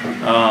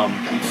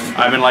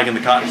 I've been liking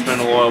the cotton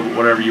spindle oil, but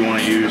whatever you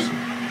want to use,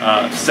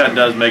 set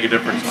does make a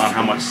difference on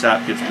how much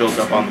sap gets built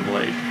up on the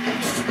blade.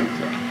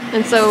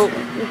 And so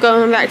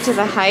going back to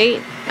the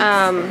height,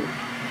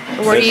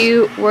 where do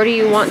you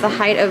want the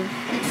height of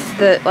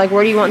the, like,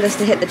 where do you want this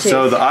to hit the tooth?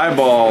 So the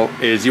eyeball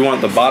is, you want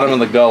the bottom of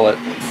the gullet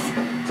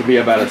to be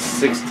about a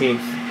 1/16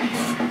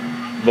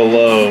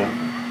 below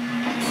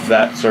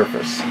that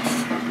surface.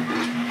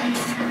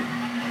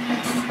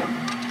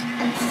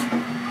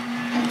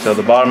 So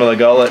the bottom of the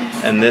gullet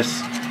and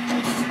this,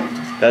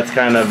 that's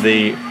kind of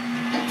the,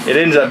 it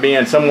ends up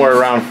being somewhere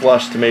around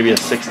flush to maybe a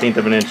 1/16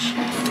 of an inch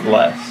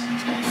less.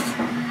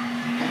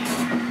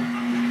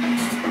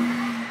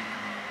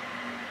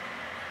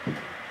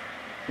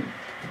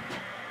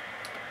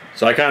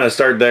 So I kind of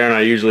start there and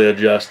I usually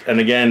adjust. And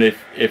again,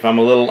 if I'm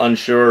a little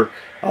unsure,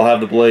 I'll have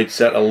the blade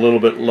set a little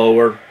bit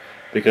lower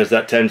because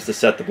that tends to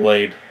set the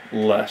blade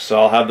less. So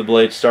I'll have the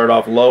blade start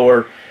off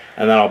lower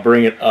and then I'll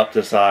bring it up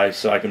to size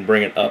so I can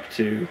bring it up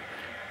to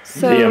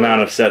the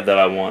amount of set that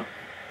I want.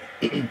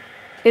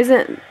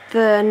 Isn't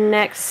that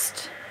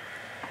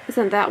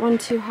one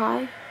too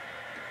high?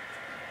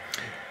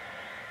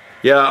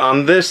 Yeah,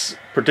 on this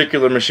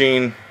particular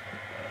machine,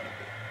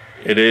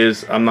 it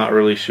is. I'm not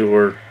really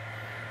sure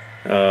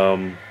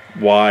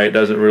why it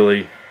doesn't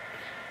really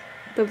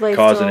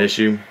cause an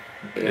issue.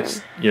 Yeah.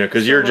 It's, you know,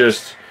 because you're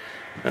just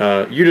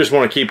you just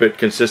want to keep it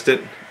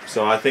consistent.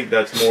 So I think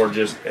that's more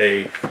just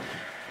a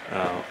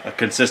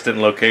consistent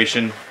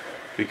location,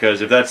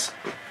 because if that's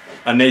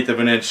 1/8 of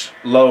an inch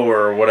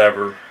lower or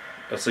whatever,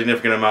 a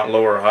significant amount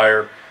lower or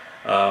higher,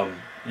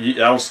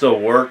 that'll still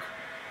work,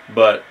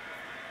 but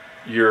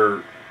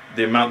the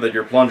amount that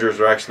your plungers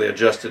are actually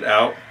adjusted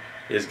out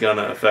is going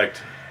to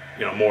affect,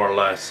 you know, more or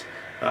less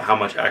how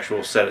much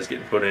actual set is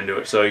getting put into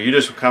it. So you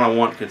just kind of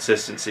want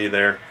consistency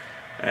there,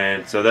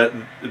 and so that,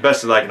 the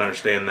best as I can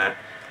understand that.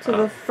 So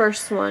the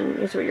first one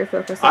is what you're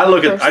focused on.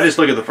 I just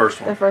look at the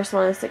first one. The first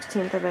one is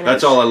 1/16 of an inch.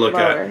 That's all I look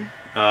lower.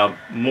 at.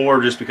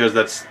 More just because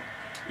that's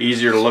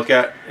easier to look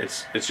at.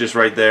 It's just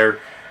right there.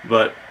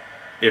 But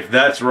if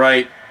that's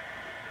right,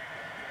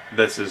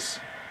 this is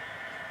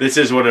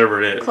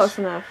whatever it is. Close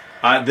enough.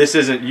 This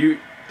isn't you.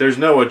 There's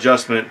no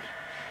adjustment.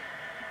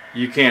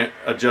 You can't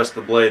adjust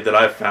the blade that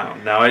I've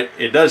found. Now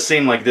it does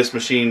seem like this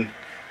machine,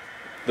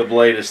 the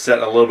blade is set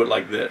a little bit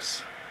like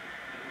this.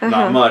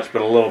 Not much,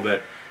 but a little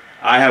bit.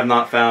 I have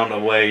not found a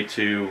way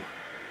to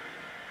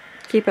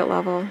keep it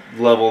level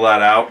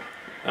that out.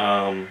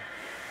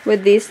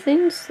 With these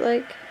things,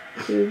 like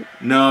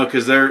no,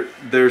 because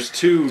there's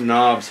two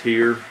knobs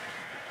here.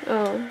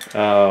 Oh.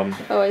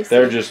 I see.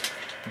 They're just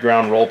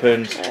ground roll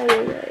pins.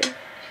 Oh,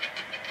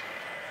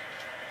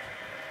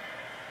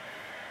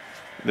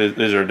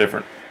 These are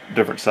different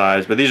different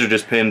size, but these are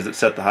just pins that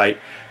set the height.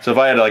 So if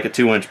I had like a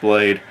 2-inch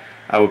blade,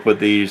 I would put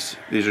these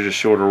are just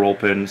shorter roll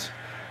pins.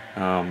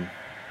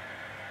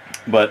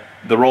 But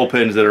the roll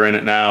pins that are in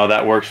it now,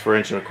 that works for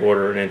 1 1/4,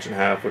 1 1/2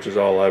 inch, which is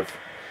all I've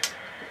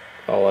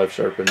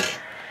sharpened.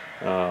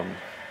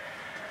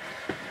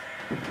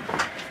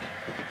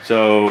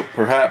 So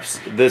perhaps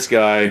this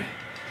guy,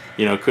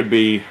 you know, could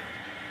be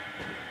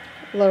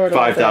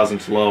 5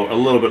 thousandths low, a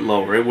little bit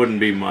lower. It wouldn't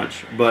be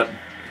much, but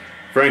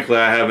frankly,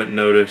 I haven't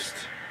noticed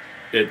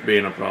it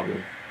being a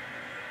problem.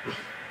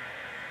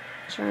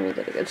 Trying to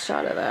get a good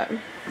shot of that.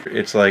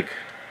 It's like,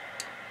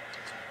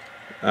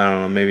 I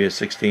don't know, maybe a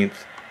 1/16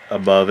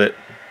 above it.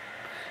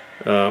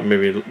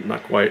 Maybe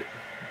not quite.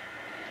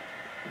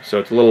 So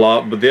it's a little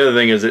off, but the other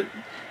thing is that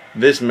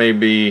this may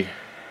be,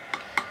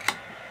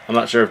 I'm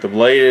not sure if the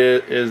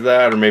blade is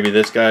that, or maybe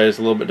this guy is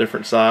a little bit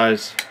different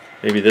size.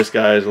 Maybe this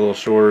guy is a little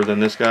shorter than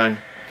this guy.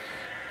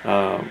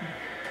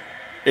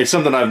 It's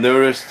something I've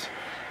noticed,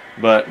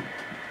 but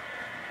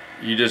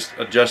you just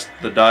adjust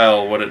the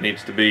dial what it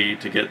needs to be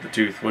to get the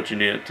tooth what you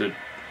need it to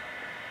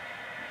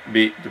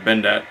be, to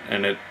bend at,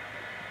 and it,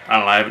 I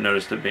don't know, I haven't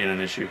noticed it being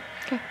an issue.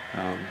 Okay.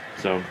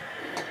 So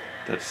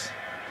that's.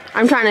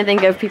 I'm trying to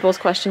think of people's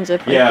questions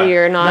if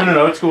you're not.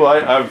 No, it's cool.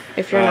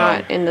 If you're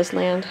not in this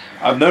land.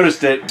 I've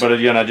noticed it, but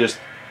again,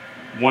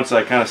 once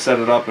I kind of set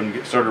it up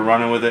and started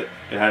running with it,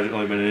 it hasn't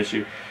really been an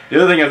issue. The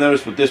other thing I've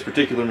noticed with this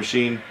particular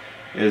machine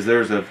is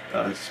there's a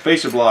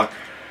spacer block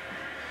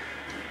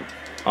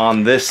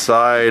on this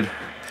side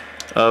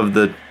of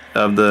the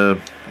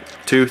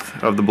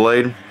tooth of the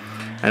blade,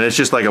 and it's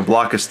just like a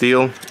block of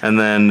steel, and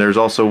then there's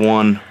also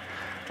one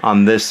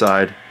on this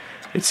side.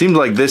 It seems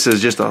like this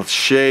is just a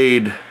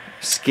shade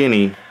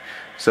skinny.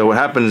 So what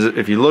happens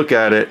if you look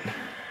at it,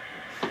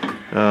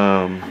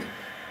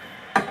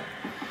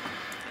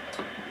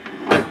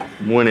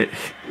 when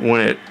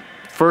it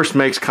first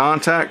makes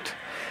contact,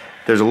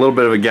 there's a little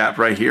bit of a gap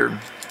right here.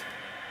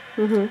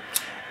 Mm-hmm.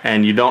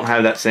 And you don't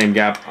have that same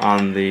gap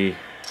on the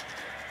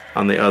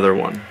other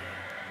one.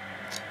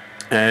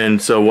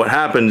 And so what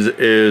happens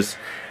is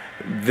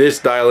this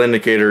dial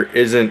indicator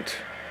isn't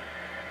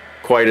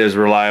quite as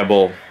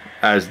reliable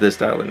as this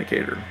dial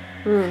indicator.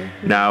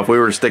 Mm-hmm. Now if we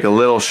were to stick a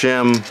little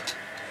shim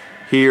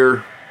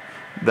here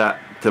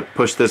to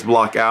push this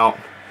block out,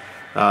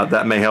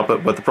 that may help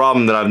it. But the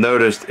problem that I've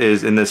noticed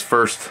is in this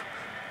first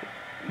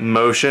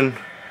motion,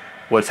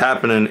 what's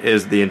happening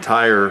is the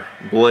entire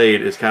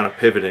blade is kind of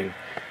pivoting.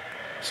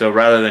 So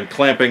rather than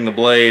clamping the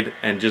blade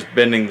and just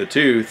bending the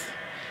tooth,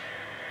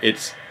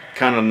 it's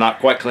kind of not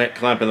quite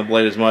clamping the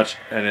blade as much,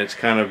 and it's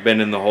kind of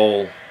bending the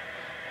whole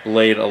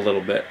blade a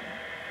little bit.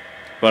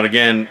 But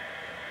again,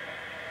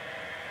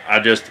 I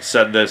just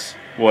set this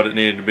what it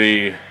needed to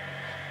be,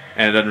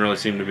 and it doesn't really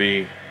seem to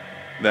be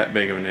that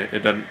big of an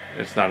issue.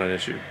 It's not an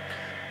issue.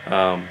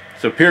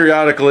 So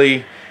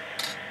periodically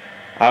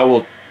I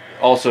will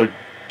also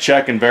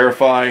check and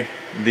verify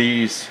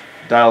these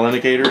dial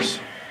indicators.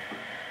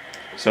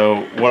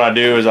 So what I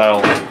do is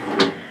I'll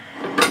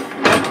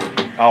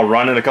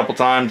run it a couple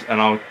times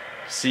and I'll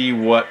see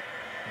what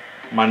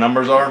my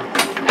numbers are,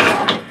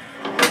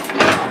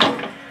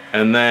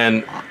 and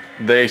then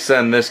they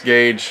send this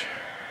gauge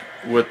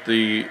with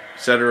the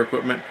setter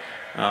equipment,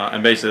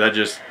 and basically that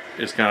just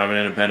is kind of an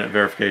independent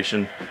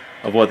verification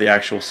of what the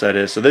actual set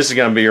is. So this is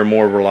going to be your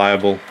more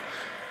reliable,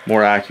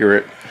 more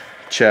accurate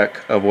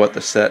check of what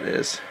the set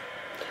is.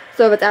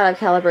 So if it's out of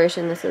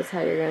calibration, this is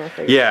how you're going to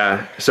figure it out.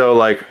 Yeah, so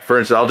like for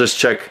instance, I'll just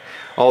check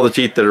all the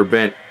teeth that are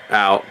bent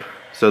out.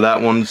 So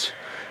that one's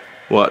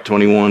what,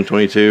 21,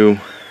 22.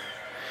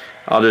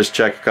 I'll just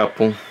check a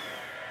couple.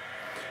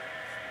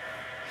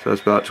 So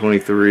that's about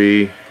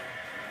 23.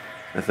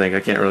 I think I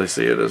can't really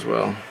see it as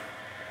well.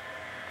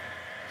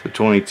 So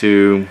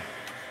 22.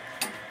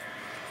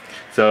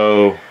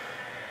 So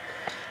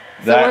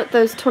weren't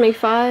those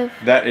 25?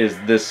 That is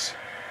this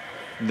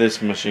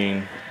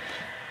machine.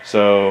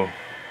 So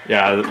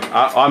yeah,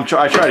 I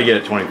try to get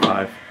it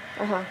 25.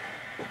 Uh-huh.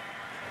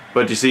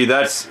 But you see,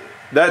 that's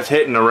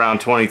hitting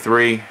around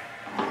 23.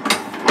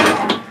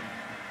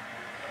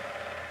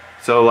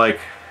 So like,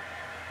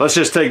 let's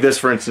just take this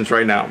for instance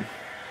right now.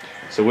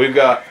 So we've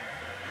got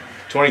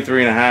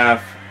 23 and a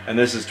half, and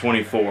this is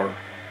 24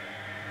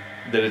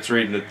 that it's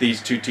reading, that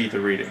these two teeth are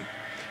reading.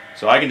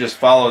 So I can just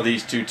follow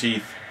these two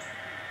teeth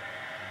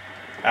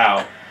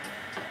out.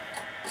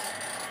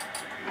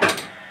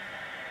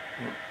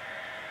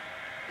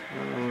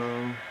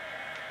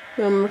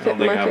 I don't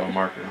think I have a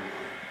marker.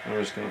 I'm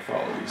just going to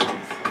follow these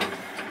teeth.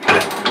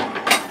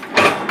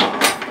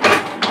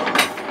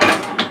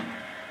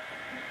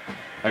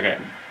 Okay,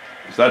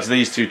 so that's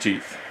these two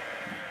teeth.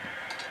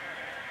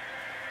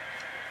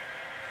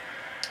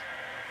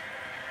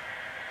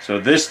 So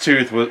this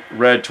tooth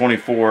read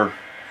 24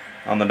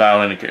 on the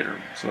dial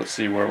indicator. So let's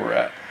see where we're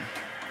at.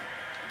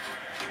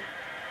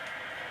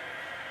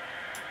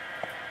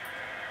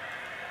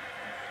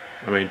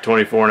 I mean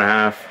 24 and a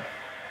half.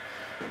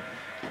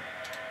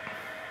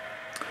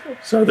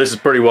 So this is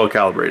pretty well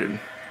calibrated.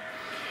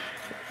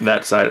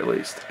 That side at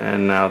least.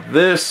 And now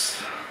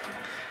this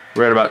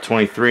we're at about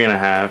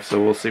 23.5,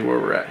 so we'll see where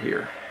we're at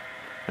here.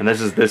 And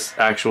this is this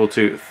actual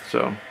tooth,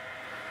 so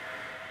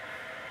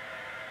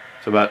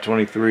it's about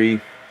 23,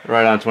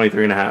 right on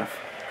 23.5.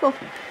 Cool.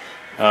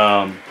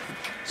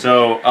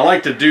 So I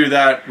like to do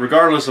that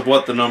regardless of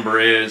what the number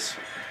is.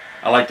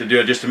 I like to do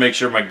it just to make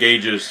sure my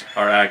gauges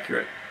are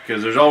accurate,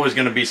 because there's always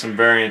going to be some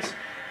variance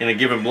in a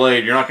given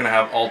blade. You're not going to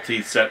have all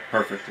teeth set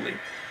perfectly,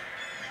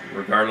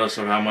 regardless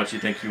of how much you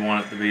think you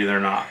want it to be. They're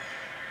not.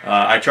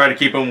 I try to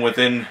keep them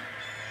within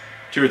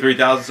 2 or 3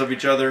 thousandths of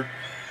each other.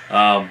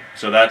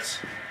 So that's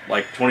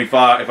like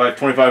 25. If I have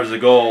 25 as a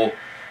goal,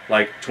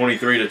 like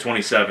 23 to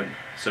 27.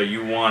 So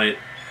you want it,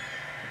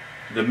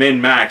 the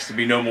min max, to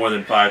be no more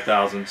than 5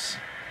 thousandths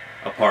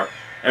apart.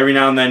 Every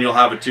now and then you'll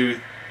have a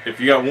tooth. If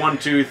you got one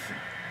tooth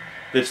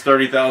that's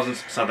 30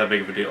 thousandths, it's not that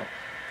big of a deal.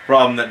 The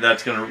problem that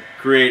that's going to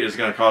create is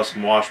going to cause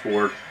some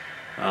washboard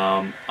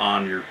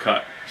on your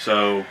cut.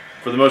 So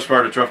for the most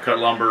part, it's rough cut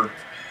lumber.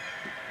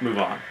 Move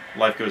on.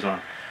 Life goes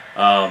on.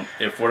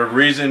 If for whatever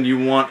reason you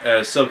want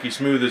as silky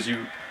smooth as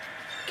you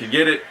can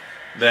get it,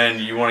 then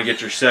you want to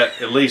get your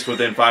set at least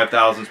within 5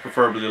 thousandths,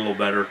 preferably a little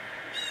better.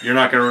 You're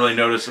not going to really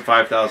notice a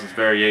 5 thousandths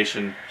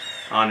variation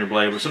on your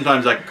blade, but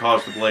sometimes that can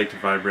cause the blade to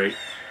vibrate.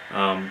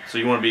 So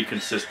you want to be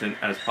consistent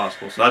as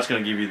possible. So that's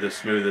going to give you the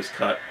smoothest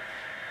cut.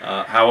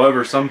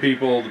 However, some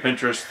people, the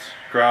Pinterest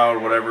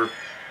crowd, whatever,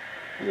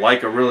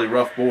 like a really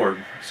rough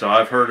board. So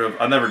I've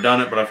never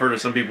done it, but I've heard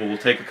of some people will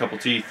take a couple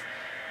teeth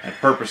and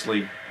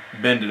purposely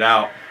bend it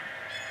out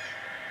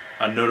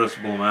a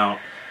noticeable amount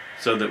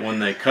so that when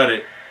they cut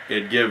it,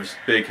 it gives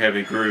big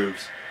heavy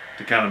grooves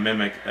to kind of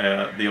mimic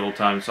the old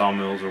time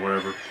sawmills or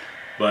whatever.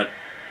 But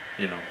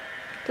you know,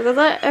 does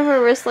that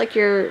ever risk like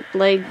your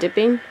blade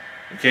dipping?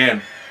 It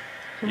can.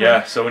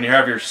 Yeah, so when you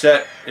have your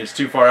set, it's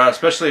too far out,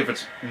 especially if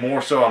it's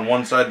more so on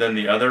one side than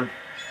the other.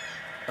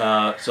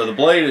 So the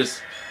blade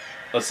is,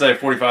 let's say,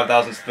 45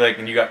 thousandths thick,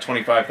 and you got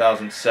 25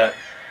 thousandths set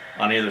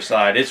on either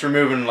side. It's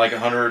removing like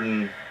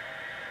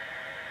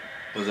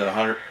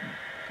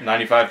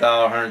 195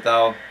 thou, 100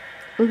 thou.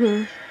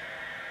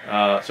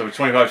 So it's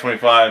 25,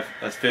 25.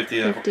 That's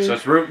 50. So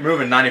it's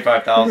removing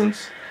 95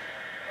 thousandths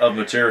of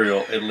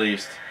material at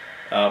least.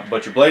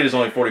 But your blade is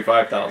only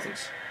 45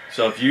 thousandths.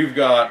 So if you've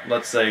got,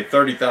 let's say,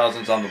 30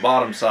 thousandths on the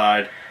bottom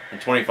side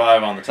and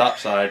 25 on the top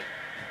side,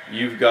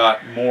 you've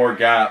got more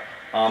gap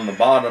on the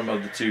bottom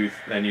of the tooth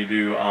than you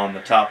do on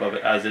the top of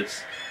it as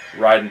it's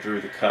riding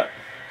through the cut.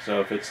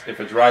 So if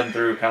it's riding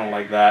through kind of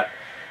like that,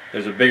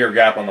 there's a bigger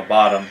gap on the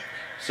bottom.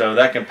 So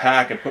that can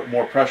pack and put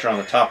more pressure on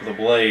the top of the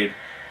blade,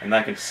 and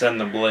that can send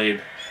the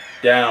blade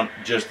down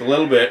just a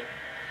little bit,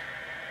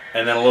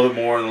 and then a little bit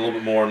more, and a little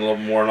bit more, and a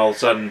little bit more, and all of a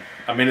sudden,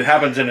 I mean, it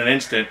happens in an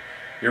instant,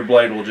 your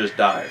blade will just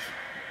dive.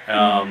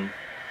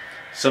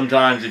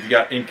 Sometimes if you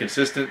got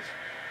inconsistent,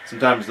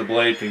 sometimes the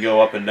blade can go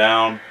up and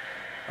down.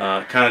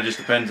 Kind of just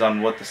depends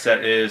on what the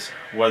set is,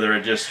 whether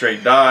it just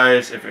straight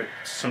dies,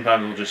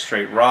 sometimes it'll just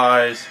straight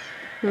rise,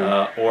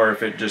 or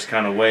if it just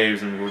kind of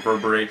waves and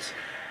reverberates.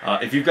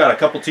 If you've got a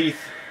couple teeth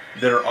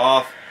that are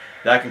off,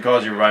 that can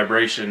cause your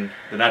vibration,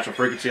 the natural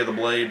frequency of the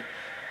blade,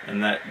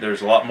 and that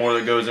there's a lot more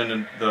that goes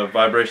into the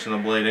vibration of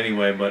the blade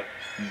anyway, but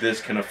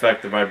this can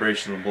affect the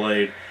vibration of the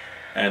blade,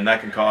 and that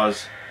can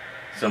cause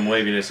some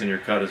waviness in your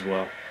cut as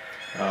well.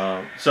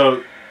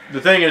 So the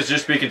thing is,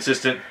 just be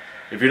consistent.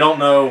 If you don't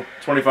know,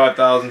 25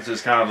 thousandths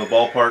is kind of the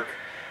ballpark.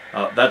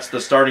 That's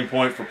the starting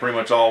point for pretty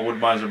much all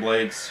Wood-Mizer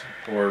blades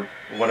or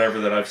whatever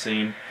that I've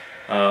seen.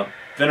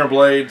 Thinner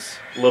blades,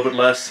 a little bit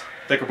less.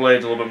 Thicker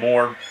blades, a little bit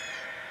more.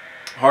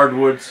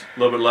 Hardwoods, a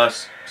little bit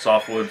less.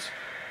 Softwoods,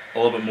 a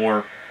little bit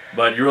more.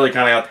 But you really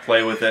kind of have to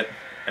play with it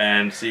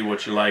and see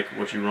what you like,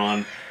 what you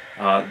run.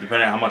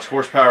 Depending on how much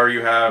horsepower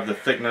you have, the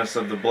thickness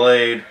of the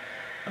blade,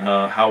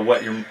 how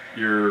wet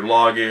your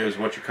log is,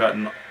 what you're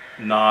cutting,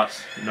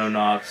 knots, no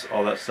knots,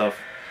 all that stuff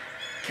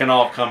can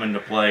all come into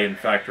play and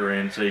factor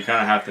in. So you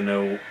kind of have to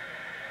know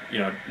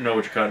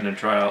what you're cutting and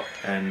try out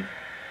and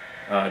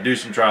do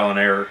some trial and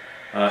error.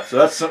 So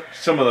that's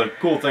some of the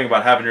cool thing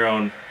about having your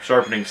own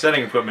sharpening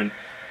setting equipment,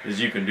 is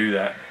you can do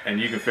that and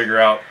you can figure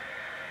out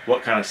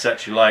what kind of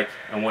sets you like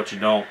and what you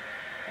don't.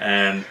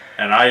 And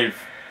I've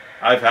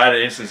had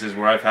instances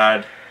where I've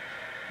had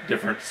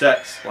different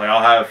sets. Like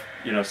I'll have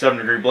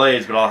 7-degree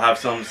blades, but I'll have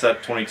some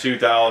set 22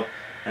 thou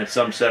and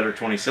some set are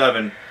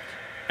 27,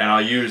 and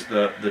I'll use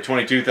the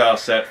 22 thou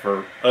set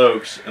for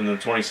oaks and the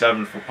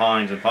 27 for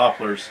pines and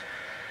poplars,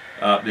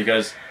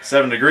 because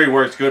 7-degree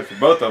works good for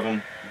both of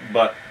them,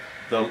 but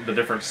the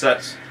different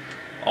sets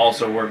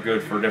also work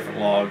good for different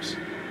logs.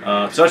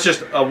 So it's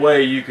just a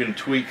way you can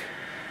tweak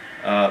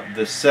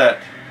the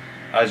set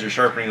as you're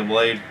sharpening the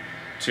blade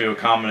to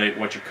accommodate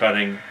what you're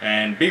cutting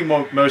and be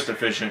most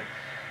efficient.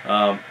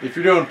 If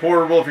you're doing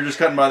portable, if you're just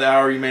cutting by the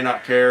hour, you may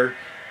not care.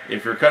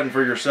 If you're cutting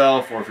for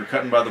yourself, or if you're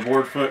cutting by the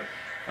board foot,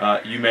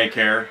 you may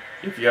care.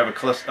 If you have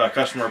a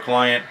customer or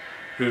client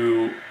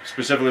who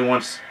specifically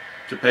wants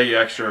to pay you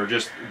extra, or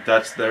just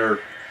that's their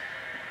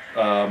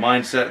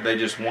mindset, they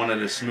just want it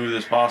as smooth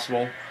as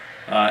possible,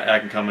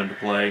 that can come into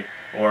play.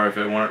 Or if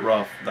they want it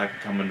rough, that can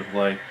come into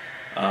play.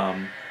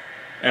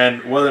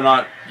 And whether or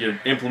not you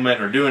implement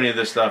or do any of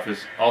this stuff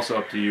is also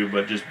up to you,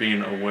 but just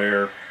being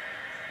aware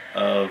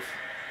of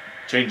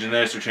changing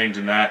this or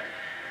changing that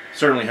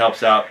certainly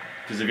helps out,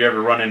 because if you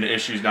ever run into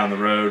issues down the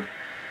road,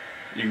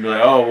 you can be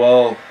like, oh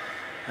well,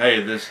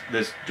 hey, this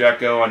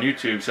Jacko on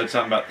YouTube said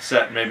something about the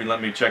set, maybe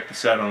let me check the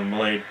set on the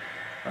blade.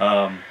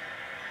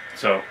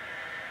 So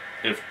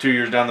if 2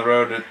 years down the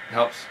road it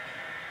helps,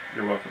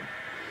 you're welcome.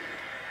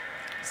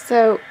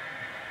 So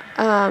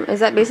is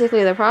that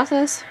basically the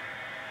process?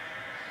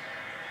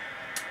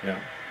 Yeah.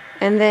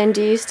 And then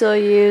do you still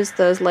use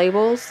those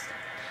labels?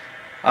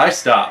 I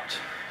stopped.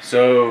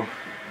 So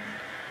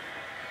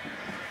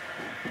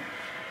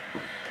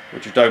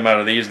what you're talking about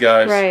are these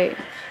guys? Right.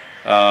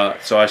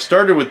 So I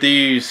started with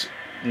these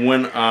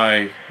when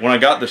I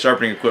got the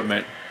sharpening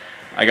equipment.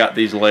 I got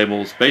these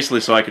labels basically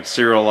so I could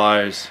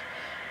serialize,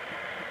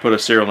 put a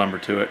serial number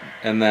to it,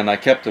 and then I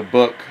kept a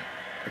book.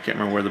 I can't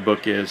remember where the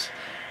book is.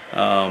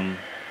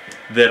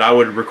 That I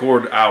would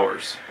record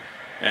hours,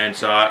 and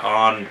so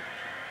on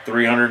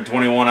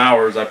 321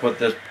 hours I put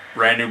this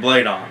brand new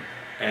blade on,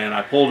 and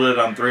I pulled it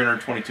on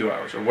 322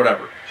 hours or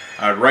whatever.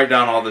 I'd write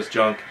down all this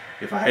junk.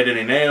 If I had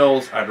any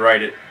nails, I'd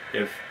write it.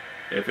 If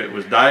it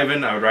was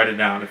diving, I would write it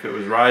down. If it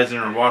was rising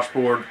or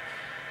washboard,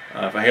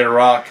 if I hit a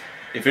rock,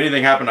 if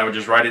anything happened, I would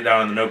just write it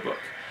down in the notebook.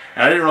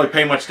 And I didn't really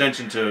pay much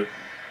attention to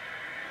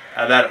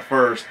that at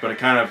first, but it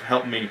kind of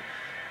helped me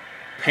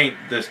paint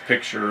this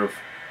picture of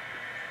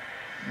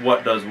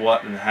what does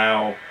what and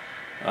how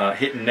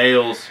hitting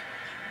nails,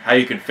 how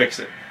you can fix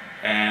it,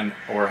 and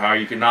or how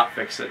you can not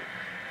fix it,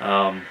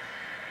 and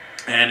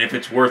if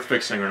it's worth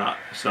fixing or not.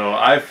 So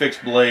I've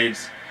fixed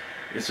blades.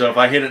 So if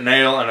I hit a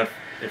nail and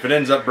if it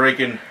ends up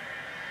breaking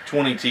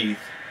 20 teeth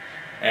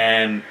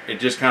and it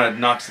just kind of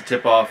knocks the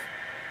tip off,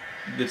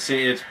 it's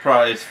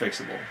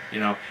fixable. You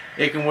know,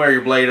 it can wear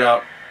your blade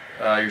out,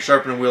 your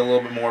sharpening wheel a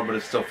little bit more, but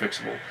it's still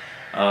fixable.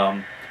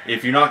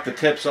 If you knock the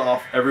tips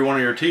off every one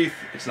of your teeth,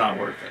 it's not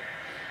worth it.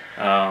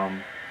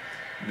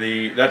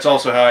 That's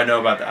also how I know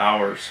about the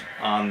hours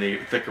on the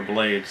thicker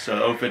blades.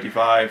 So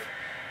 055,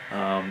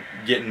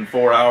 getting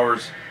 4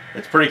 hours,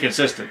 it's pretty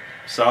consistent.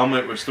 Some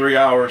it was 3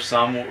 hours,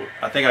 some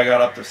I think I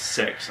got up to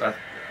 6. I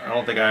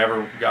don't think I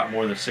ever got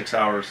more than 6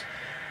 hours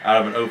out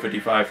of an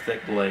 055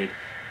 thick blade,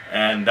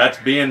 and that's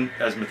being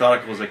as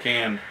methodical as I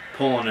can,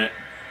 pulling it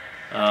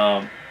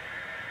an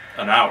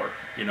hour.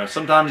 You know,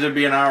 sometimes it'd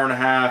be an hour and a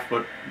half,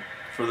 but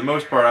for the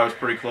most part I was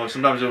pretty close.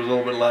 Sometimes it was a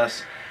little bit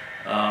less.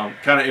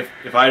 Kind of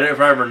if I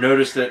ever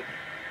noticed it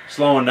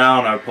slowing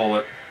down, I would pull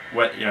it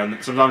wet. You know,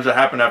 sometimes it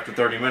happened after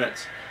 30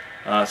 minutes.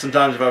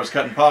 Sometimes if I was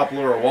cutting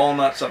poplar or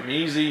walnut, something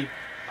easy,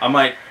 I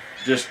might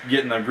just get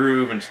in the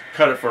groove and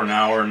cut it for an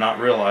hour and not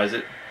realize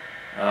it.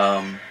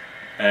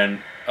 And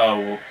oh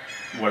well,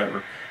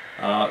 whatever.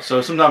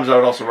 So sometimes I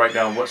would also write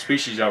down what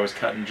species I was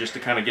cutting just to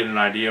kind of get an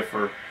idea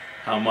for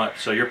how much.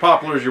 So your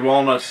poplars, your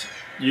walnuts,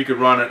 you could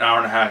run an hour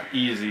and a half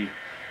easy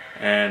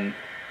and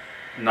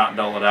not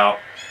dull it out.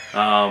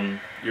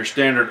 Your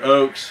standard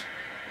oaks,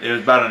 it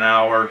was about an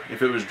hour.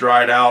 If it was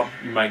dried out,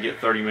 you might get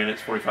 30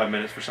 minutes, 45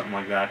 minutes for something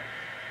like that.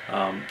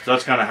 So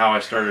that's kind of how I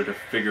started to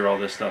figure all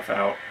this stuff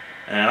out.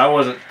 And I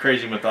wasn't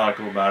crazy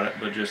methodical about it,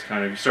 but just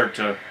kind of you start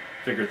to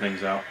figure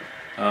things out.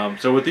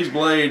 So with these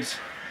blades,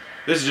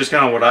 this is just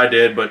kind of what I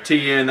did, but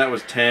TN, that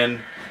was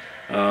 10.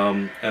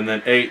 And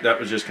then 8, that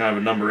was just kind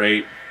of a number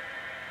 8.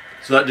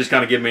 So that just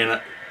kind of gave me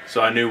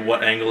so I knew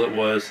what angle it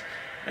was,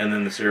 and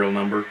then the serial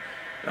number.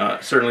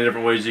 Certainly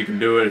different ways you can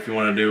do it. If you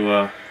want to do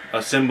a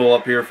symbol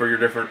up here for your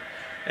different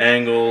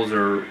angles,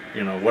 or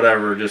you know,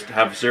 whatever, just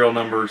have serial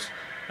numbers.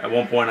 At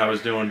one point I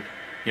was doing,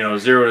 you know,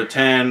 0 to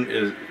 10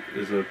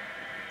 is a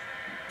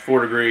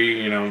 4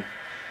 degree, you know,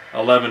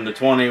 11 to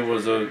 20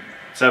 was a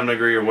 7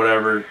 degree, or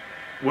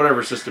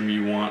whatever system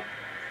you want,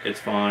 it's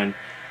fine.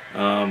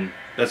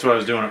 That's what I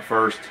was doing at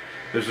first.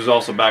 This was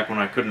also back when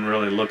I couldn't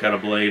really look at a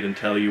blade and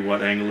tell you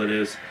what angle it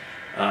is.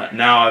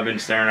 Now I've been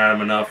staring at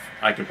them enough,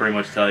 I can pretty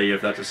much tell you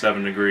if that's a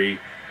 7 degree,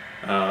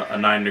 a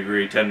 9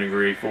 degree, 10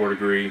 degree, 4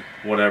 degree,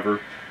 whatever.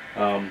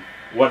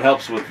 What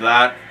helps with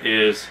that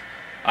is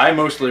I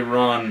mostly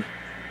run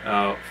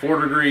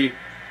 4 degree,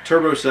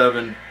 turbo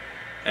 7,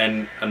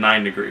 and a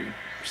 9 degree,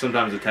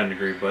 sometimes a 10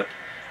 degree, but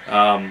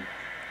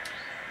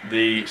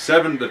the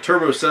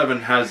turbo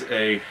 7 has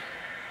a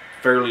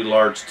fairly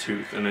large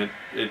tooth, and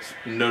it's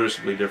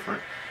noticeably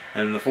different.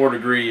 And the 4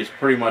 degree is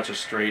pretty much a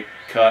straight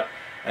cut,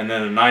 and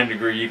then the 9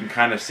 degree you can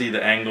kind of see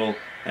the angle,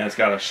 and it's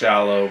got a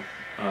shallow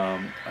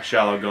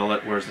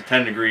gullet, whereas the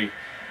 10 degree,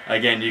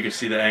 again, you can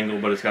see the angle,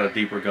 but it's got a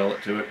deeper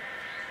gullet to it.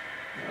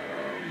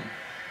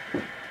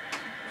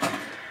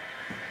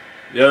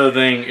 The other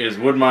thing is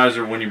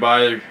Wood-Mizer, when you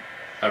buy,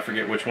 I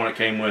forget which one it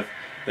came with,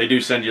 they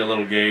do send you a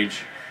little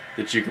gauge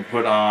that you can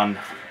put on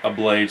a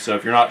blade. So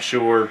if you're not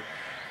sure,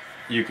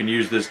 you can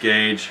use this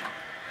gauge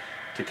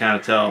to kind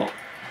of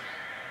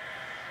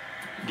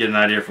get an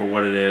idea for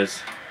what it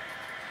is.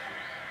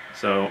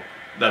 So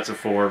that's a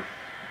 4,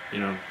 you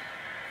know,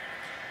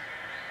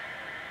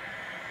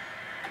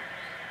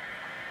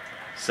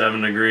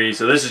 7 degree.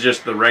 So this is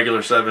just the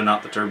regular 7,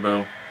 not the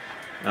turbo.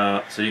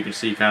 So you can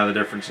see kind of the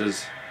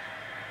differences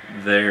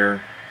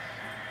there.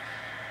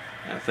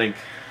 I think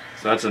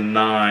so. That's a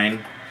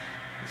 9.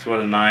 That's what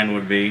a 9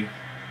 would be.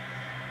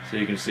 So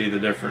you can see the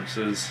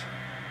differences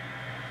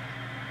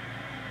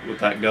with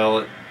that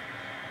gullet,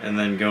 and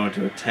then going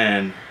to a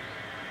 10,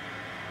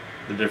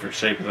 the different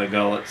shape of the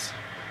gullets.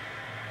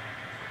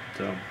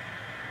 So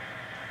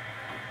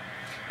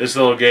this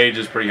little gauge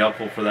is pretty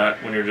helpful for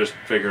that when you're just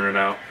figuring it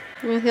out.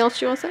 Anything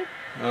else you want to say?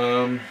 I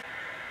don't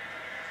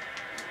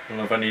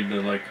know if I need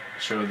to like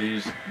show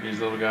these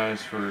little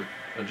guys for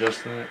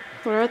adjusting it.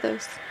 What are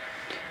those?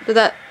 Did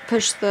that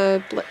push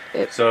the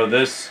So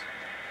this,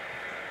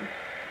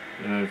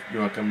 you want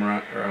to come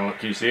around, or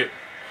can you see it?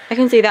 I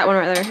can see that one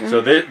right there.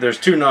 So there's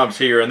 2 knobs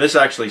here, and this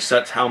actually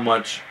sets how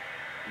much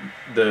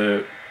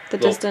the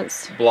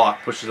distance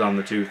block pushes on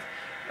the tooth.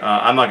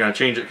 I'm not going to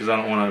change it because I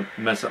don't want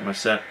to mess up my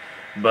set,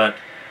 but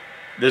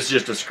this is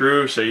just a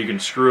screw, so you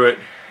can screw it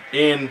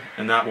in,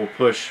 and that will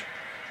push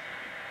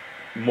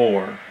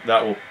more.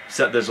 That will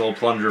set this little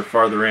plunger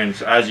farther in,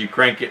 so as you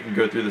crank it and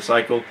go through the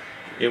cycle,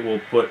 it will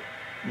put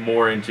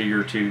more into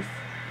your tooth,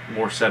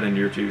 more set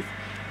into your tooth.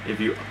 If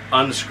you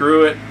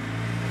unscrew it,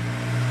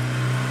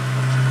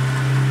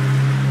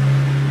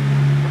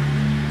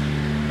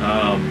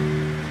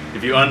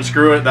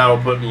 that'll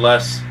put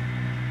less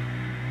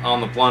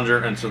on the plunger,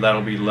 and so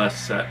that'll be less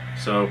set.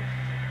 So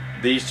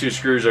these 2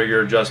 screws are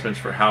your adjustments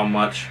for how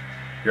much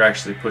you're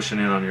actually pushing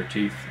in on your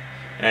teeth.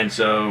 And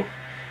so,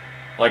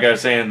 like I was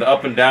saying, the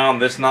up and down,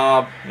 this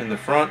knob in the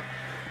front,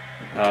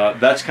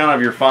 that's kind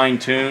of your fine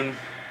tune.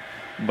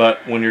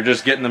 But when you're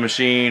just getting the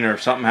machine, or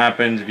if something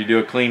happens, if you do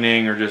a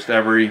cleaning, or just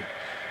every,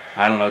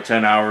 I don't know,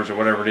 10 hours or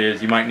whatever it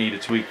is, you might need to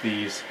tweak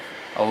these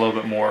a little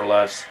bit more or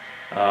less.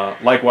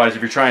 Likewise,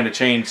 if you're trying to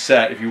change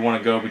set, if you want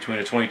to go between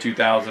a 22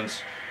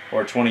 thousandths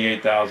or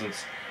 28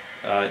 thousandths,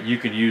 you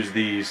can use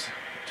these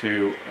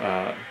to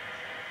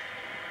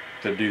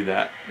do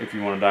that if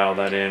you want to dial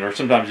that in. Or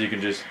sometimes you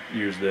can just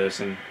use this,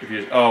 and if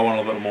you just, I want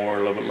a little bit more, a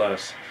little bit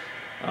less.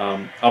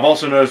 I've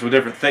also noticed with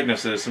different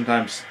thicknesses,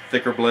 sometimes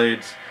thicker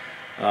blades,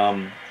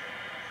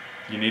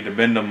 you need to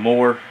bend them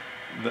more.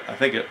 I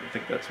think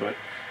that's what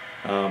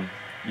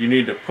you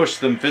need to push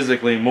them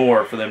physically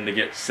more for them to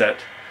get set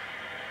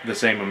the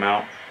same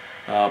amount,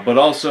 but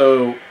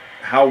also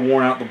how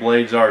worn out the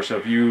blades are. So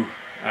if you,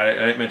 I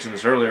didn't mention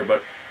this earlier,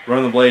 but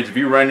run the blades, if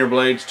you run your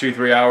blades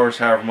 2-3 hours,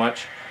 however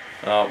much,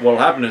 what will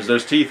happen is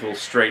those teeth will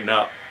straighten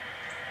up.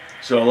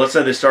 So let's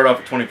say they start off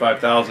at 25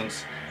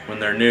 thousandths when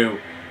they're new.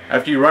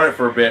 After you run it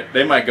for a bit,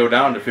 they might go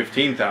down to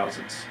 15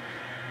 thousandths.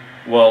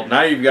 Well,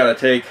 now you've got to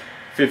take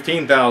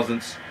 15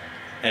 thousandths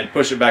and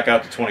push it back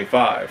out to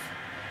 25.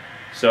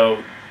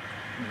 So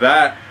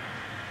that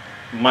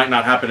might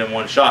not happen in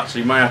one shot, so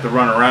you might have to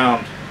run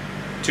around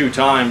 2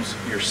 times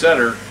your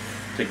setter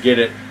to get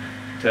it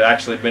to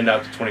actually bend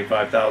out to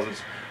 25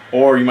 thousandths,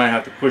 or you might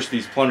have to push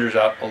these plungers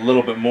out a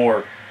little bit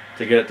more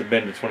to get it to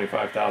bend to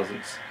 25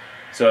 thousandths.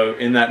 So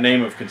in that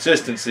name of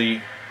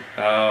consistency,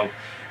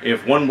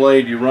 if one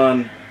blade you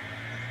run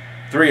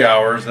 3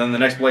 hours, then the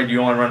next blade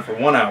you only run for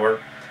 1 hour,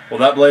 well,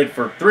 that blade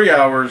for 3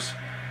 hours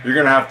you're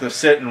gonna have to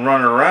sit and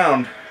run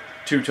around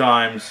 2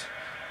 times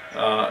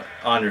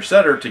on your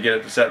setter to get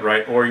it to set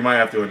right, or you might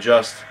have to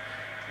adjust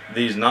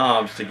these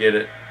knobs to get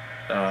it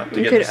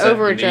you could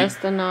over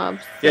adjust the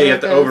knobs. Yeah, you have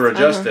to over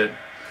adjust it,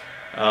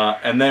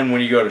 and then when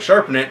you go to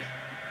sharpen it,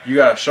 you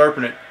got to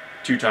sharpen it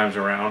 2 times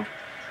around,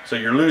 so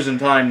you're losing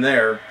time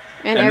there,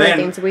 and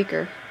everything's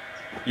weaker.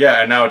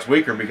 Yeah, and now it's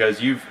weaker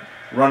because you've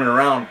run it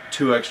around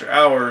 2 extra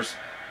hours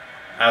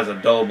as a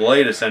dull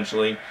blade.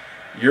 Essentially,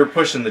 you're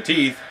pushing the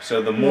teeth,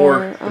 so the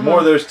more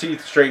those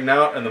teeth straighten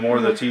out, and the more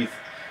the teeth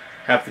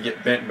have to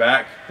get bent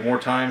back, the more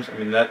times. I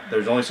mean,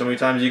 there's only so many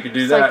times you can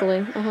do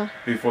that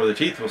before the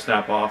teeth will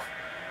snap off.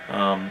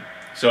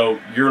 So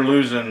you're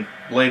losing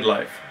blade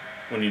life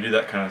when you do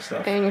that kind of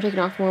stuff. And you're taking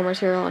off more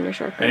material on your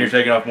sharpener. And you're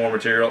taking off more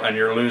material, and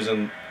you're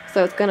losing.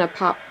 So it's gonna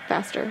pop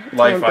faster.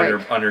 Life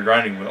on your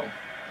grinding wheel.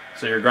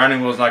 So your grinding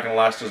wheel is not going to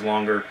last as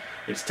longer.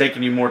 It's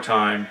taking you more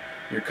time.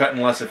 You're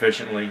cutting less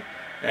efficiently,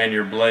 and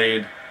your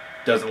blade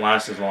doesn't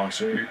last as long.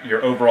 So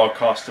your overall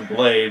cost of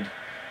blade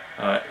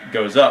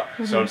goes up.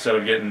 So instead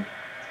of getting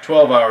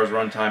 12 hours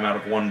runtime out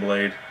of one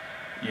blade,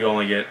 you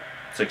only get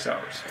 6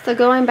 hours. So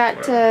going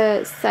back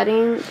to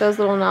setting those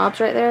little knobs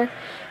right there,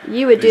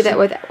 you would do that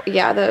with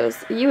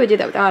those. You would do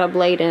that without a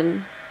blade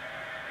and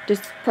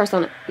just press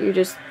on it. You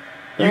just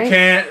you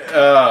can't.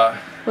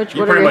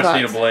 You pretty much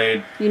need a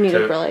blade. You need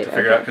a blade to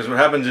figure out, because what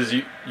happens is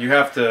you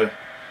have to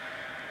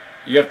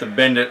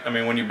bend it. I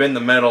mean, when you bend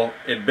the metal,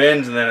 it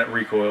bends and then it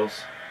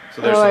recoils.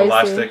 So there's some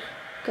elastic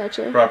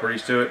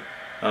properties to it.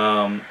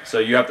 So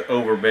you have to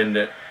overbend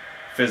it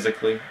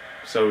physically.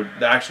 So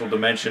the actual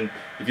dimension,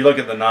 if you look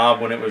at the knob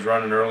when it was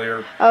running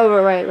earlier,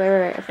 right.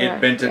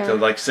 It bent it to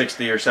like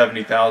 60 or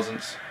 70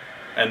 thousandths,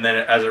 and then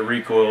as it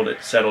recoiled,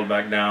 it settled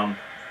back down.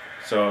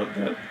 So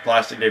the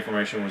plastic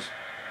deformation was,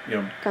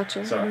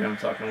 Gotcha. Sorry, I'm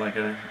talking like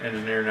an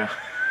engineer now.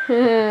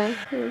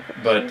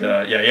 But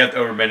yeah, you have to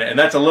overbend it, and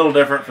that's a little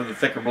different for the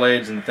thicker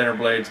blades and the thinner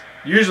blades.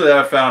 Usually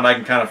I've found I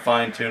can kind of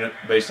fine tune it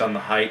based on the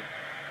height,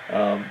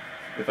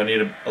 if I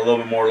need a little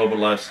bit more, a little bit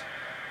less.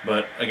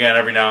 But again,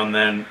 every now and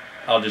then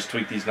I'll just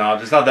tweak these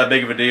knobs. It's not that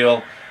big of a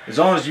deal as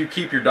long as you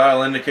keep your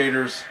dial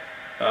indicators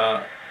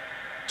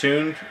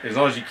tuned. As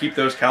long as you keep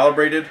those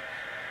calibrated,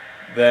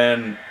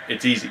 then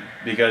it's easy,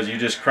 because you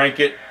just crank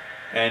it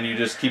and you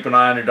just keep an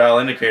eye on your dial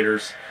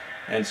indicators,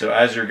 and so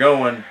as you're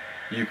going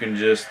you can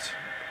just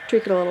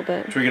tweak it a little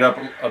bit, tweak it up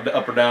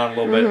or down a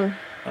little bit.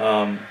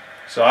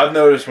 So I've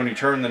noticed when you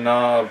turn the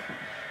knob,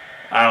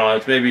 I don't know,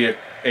 it's maybe an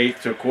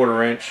 1/8 to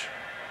 1/4 inch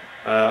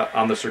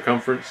on the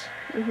circumference.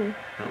 I don't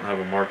have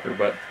a marker,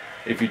 but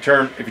if you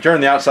turn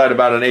the outside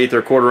about an 1/8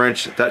 or 1/4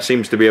 inch, that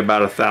seems to be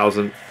about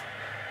 1/1000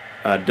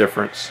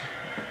 difference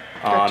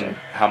on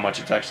how much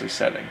it's actually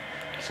setting.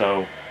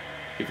 So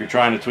if you're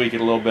trying to tweak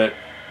it a little bit,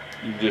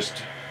 you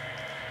just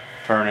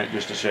turn it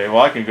just to show you.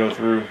 Well, I can go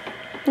through.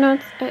 No,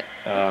 it's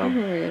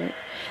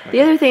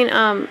the other thing,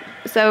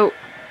 so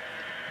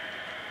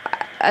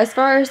as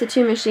far as the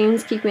two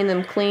machines, keeping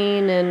them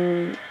clean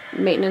and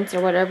maintenance or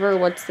whatever,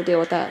 what's the deal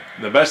with that?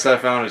 The best I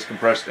found is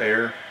compressed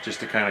air, just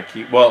to kind of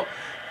keep, well,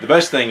 the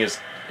best thing is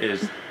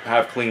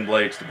have clean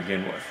blades to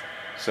begin with.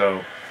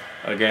 So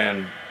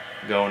again,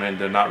 going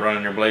into not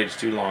running your blades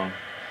too long.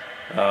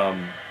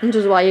 Which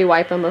is why you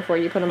wipe them before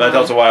you put them on. That's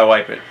also why I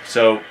wipe it.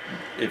 So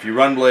if you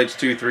run blades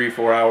 2, 3,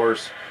 4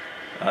 hours,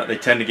 they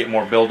tend to get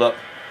more buildup.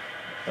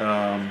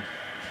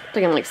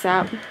 Thinking like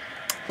sap.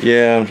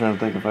 Yeah, I'm trying to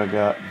think if I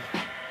got.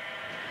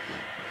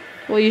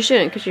 Well, you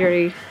shouldn't, because you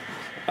already.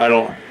 I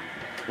don't.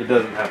 It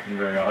doesn't happen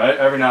very often.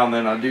 Every now and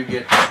then I do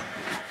get.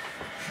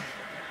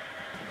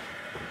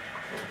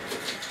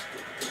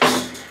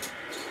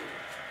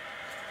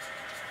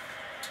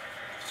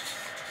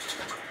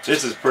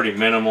 This is pretty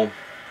minimal,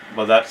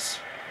 but that's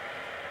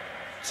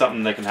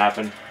something that can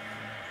happen.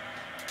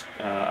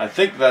 I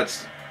think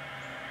that's.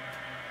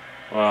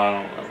 Well, I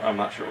don't know. I'm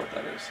not sure what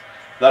that is.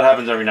 That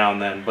happens every now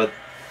and then, but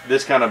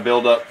this kind of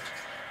buildup,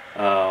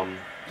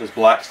 this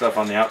black stuff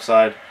on the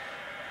outside,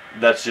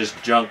 that's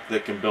just junk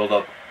that can build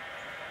up.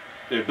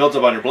 It builds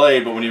up on your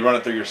blade, but when you run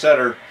it through your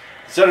setter,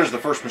 the setter is the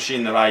first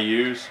machine that I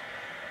use.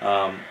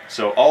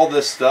 So all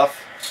this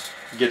stuff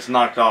gets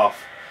knocked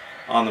off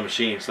on the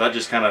machine, so that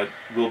just kind of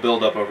will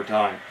build up over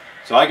time.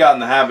 So I got in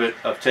the habit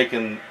of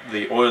taking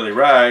the oily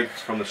rag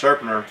from the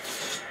sharpener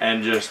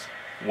and just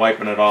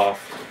wiping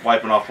off my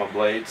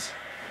blades.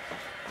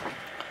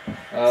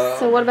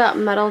 So what about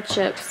metal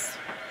chips?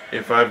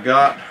 If I've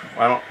got,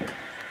 I don't.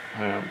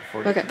 Hang on,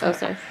 before Okay. Oh,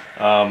 sorry.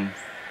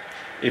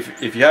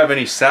 If you have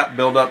any sap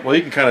buildup, well,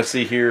 you can kind of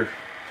see here.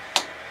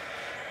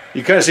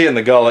 You kind of see it in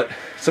the gullet.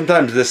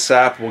 Sometimes this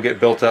sap will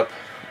get built up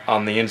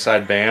on the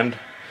inside band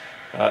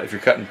if you're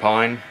cutting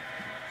pine.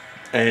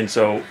 And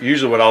so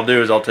usually what I'll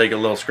do is I'll take a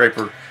little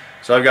scraper.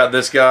 So I've got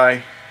this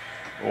guy,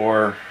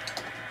 or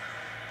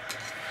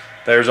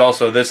there's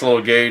also this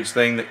little gauge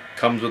thing that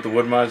comes with the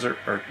wood miser,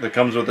 or that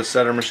comes with the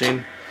setter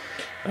machine.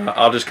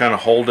 I'll just kind of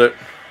hold it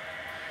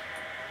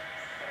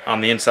on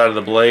the inside of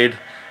the blade,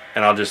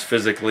 and I'll just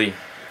physically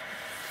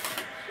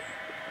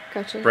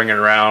bring it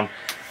around,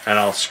 and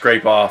I'll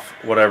scrape off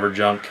whatever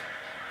junk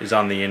is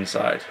on the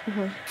inside.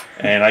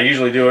 And I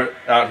usually do it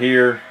out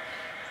here,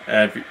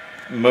 and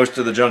most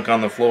of the junk on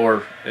the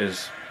floor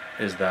is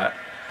that.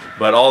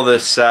 But all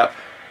this sap,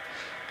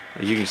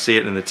 you can see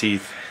it in the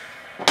teeth.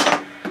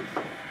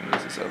 What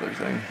is this other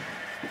thing?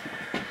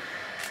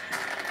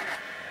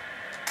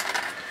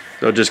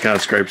 So it just kind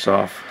of scrapes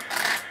off.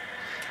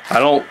 I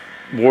don't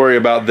worry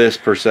about this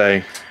per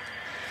se,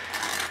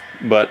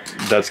 but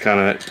that's kind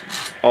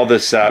of, all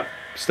this sap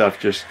stuff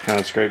just kind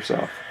of scrapes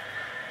off.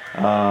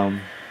 I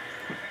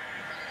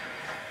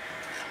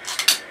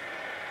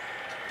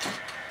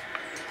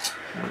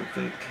don't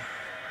think.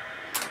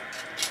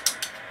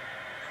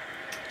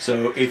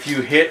 So if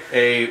you hit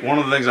one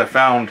of the things I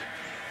found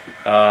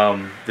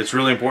that's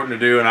really important to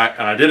do, and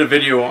I did a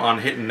video on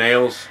hitting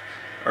nails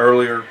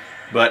earlier,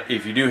 but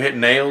if you do hit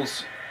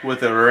nails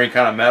with it or any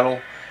kind of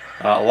metal,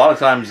 a lot of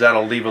times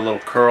that'll leave a little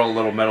curl, a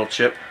little metal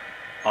chip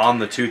on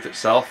the tooth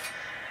itself,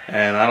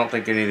 and I don't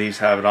think any of these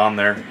have it on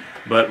there.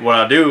 But what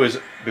I do is,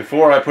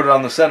 before I put it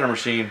on the setter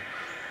machine,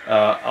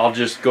 I'll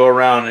just go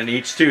around in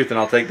each tooth, and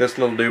I'll take this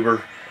little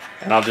doober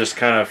and I'll just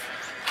kind of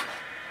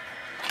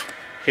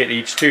hit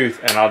each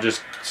tooth, and I'll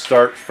just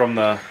start from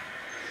the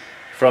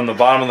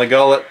bottom of the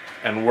gullet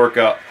and work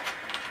up.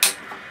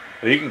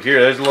 So you can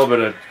hear there's a little bit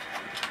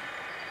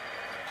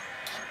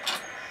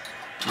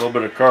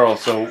of curl.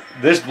 So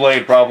this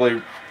blade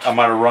probably I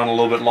might have run a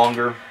little bit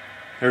longer.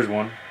 Here's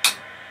one.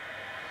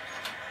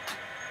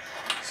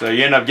 So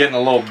you end up getting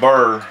a little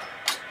burr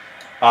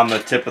on the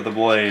tip of the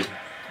blade,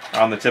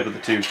 on the tip of the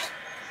tooth.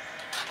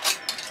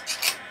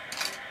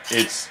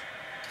 It's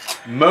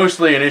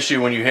mostly an issue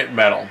when you hit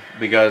metal,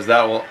 because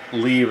that will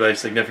leave a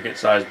significant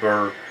size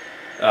burr,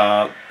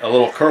 a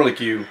little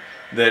curlicue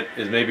that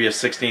is maybe a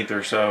 1/16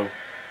 or so.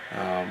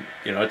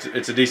 You know,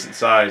 it's a decent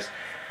size.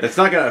 It's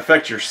not going to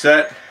affect your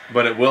set,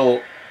 but it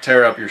will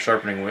tear up your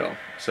sharpening wheel.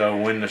 So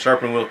when the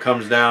sharpening wheel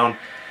comes down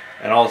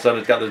and all of a sudden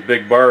it's got this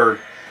big burr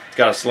it's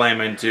got to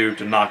slam into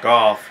to knock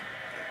off,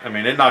 I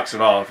mean, it knocks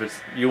it off.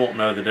 You won't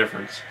know the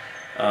difference.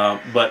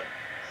 But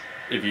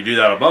if you do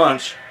that a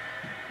bunch,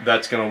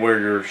 that's going to wear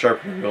your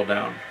sharpening wheel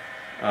down.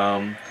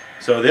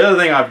 So the other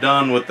thing I've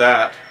done with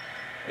that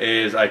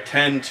is I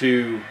tend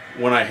to,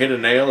 when I hit a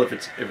nail, if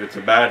it's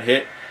a bad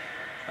hit,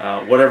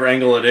 whatever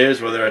angle it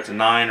is, whether it's a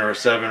 9 or a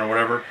 7 or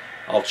whatever,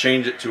 I'll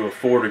change it to a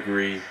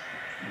 4-degree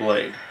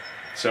blade.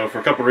 So for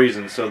a couple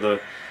reasons. So the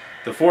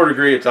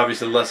 4-degree, it's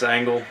obviously less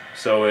angle,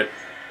 so it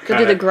So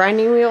do the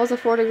grinding wheels a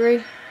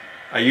 4-degree?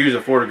 I use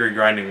a 4-degree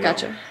grinding wheel.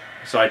 Gotcha.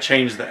 So I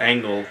change the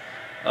angle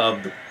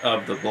of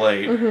the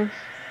blade,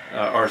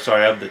 or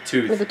sorry, of the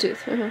tooth. With the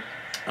tooth.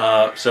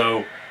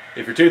 So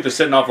if your tooth is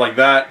sitting off like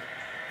that,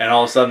 and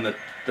all of a sudden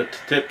the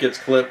tip gets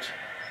clipped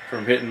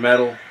from hitting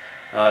metal,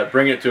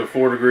 bring it to a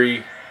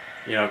 4-degree,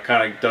 you know,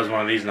 kind of does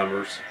one of these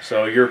numbers.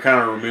 So you're kind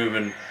of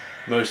removing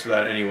most of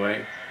that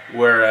anyway.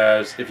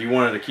 Whereas if you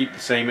wanted to keep the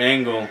same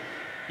angle,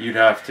 you'd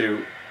have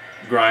to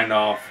grind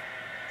off.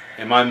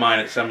 In my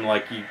mind, it sounded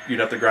like you'd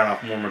have to grind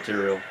off more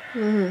material.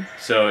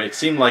 So it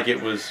seemed like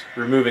it was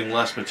removing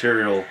less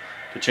material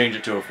to change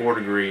it to a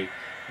 4-degree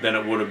than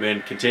it would have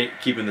been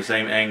keeping the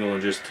same angle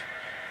and just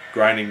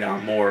grinding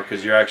down more,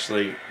 because you're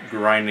actually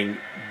grinding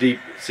deep,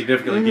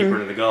 significantly deeper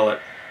into the gullet,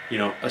 you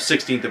know, a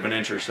 1/16 of an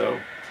inch or so.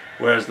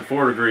 Whereas the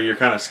 4-degree, you're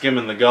kind of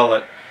skimming the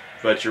gullet,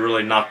 but you're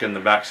really knocking the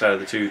back side of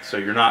the tooth, so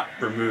you're not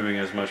removing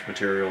as much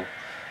material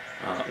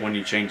when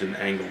you change in the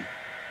angle.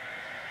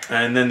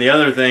 And then the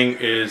other thing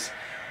is,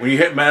 when you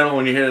hit metal,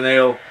 when you hit a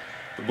nail,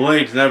 the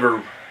blade's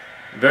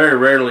very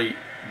rarely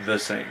the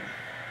same.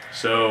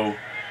 So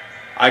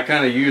I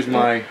kind of use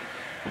my...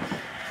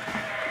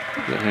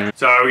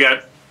 Sorry, we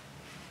got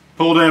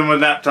pulled in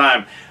with nap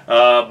time,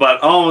 but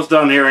almost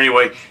done here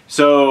anyway.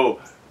 So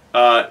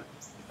I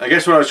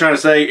guess what I was trying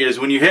to say is,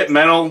 when you hit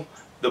metal,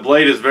 the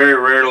blade is very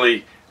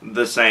rarely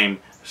the same.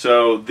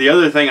 So the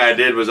other thing I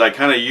did was I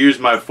kind of used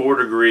my 4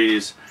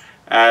 degrees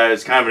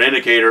as kind of an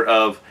indicator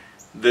of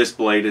this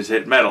blade has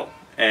hit metal.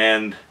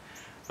 And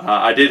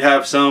I did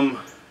have some,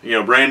 you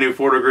know, brand new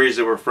 4 degrees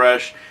that were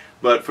fresh,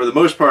 but for the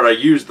most part I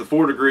used the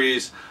 4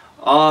 degrees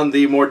on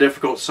the more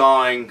difficult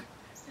sawing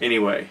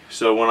anyway.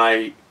 So when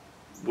I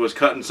was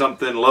cutting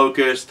something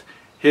locust,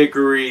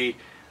 hickory,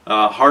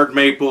 hard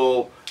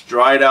maple,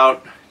 dried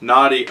out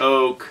knotty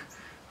oak,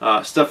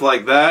 stuff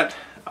like that,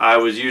 I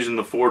was using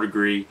the 4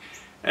 degree,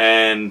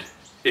 and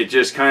it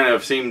just kind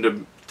of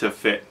seemed to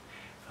fit.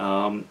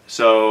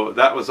 So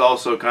that was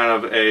also kind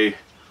of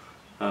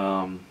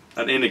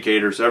an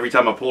indicator. So every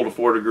time I pulled a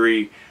 4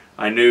 degree,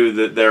 I knew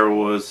that there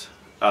was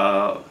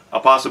a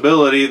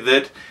possibility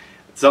that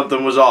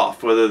something was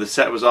off, whether the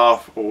set was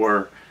off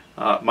or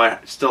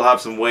might still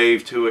have some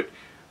wave to it.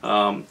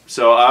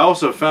 So I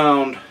also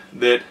found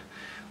that,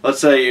 let's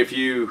say if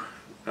you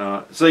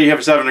say you have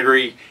a 7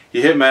 degree,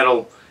 you hit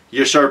metal,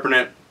 you sharpen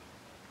it,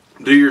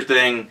 do your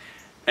thing,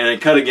 and then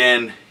cut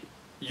again,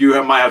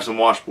 you might have some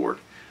washboard.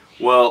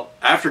 Well,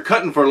 after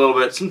cutting for a little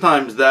bit,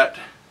 sometimes that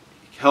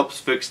helps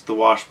fix the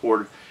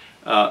washboard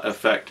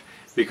effect,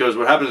 because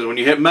what happens is when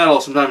you hit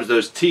metal, sometimes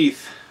those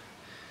teeth,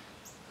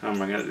 how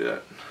am I going to do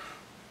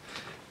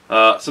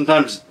that?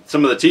 Sometimes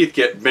some of the teeth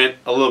get bent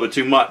a little bit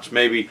too much,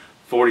 maybe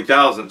 40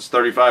 thousandths,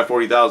 35,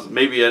 40 thousandths,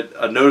 maybe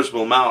a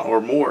noticeable amount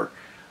or more.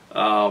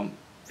 And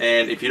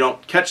if you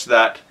don't catch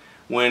that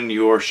when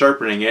you're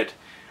sharpening it,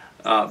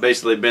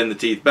 basically bend the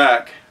teeth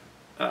back,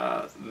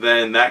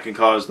 then that can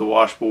cause the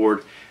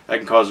washboard, that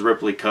can cause a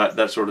ripply cut,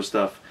 that sort of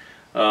stuff.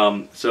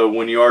 So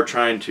when you are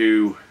trying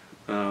to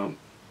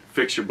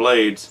fix your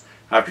blades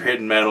after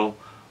hitting metal,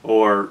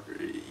 or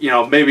you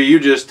know, maybe you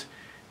just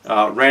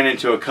ran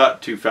into a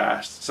cut too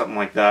fast, something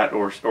like that,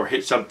 or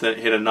hit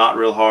a knot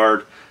real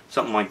hard,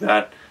 something like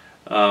that.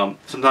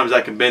 Sometimes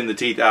that can bend the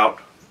teeth out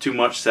too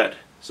much set.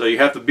 So you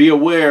have to be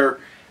aware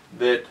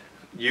that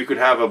you could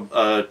have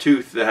a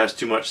tooth that has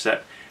too much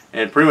set.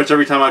 And pretty much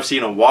every time I've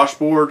seen a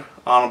washboard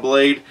on a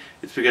blade,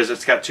 it's because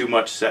it's got too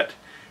much set.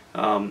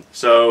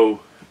 So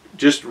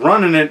just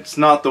running it's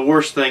not the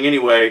worst thing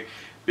anyway,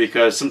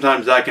 because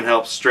sometimes that can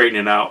help straighten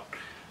it out.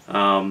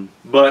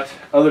 But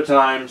other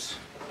times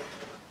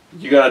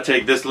you got to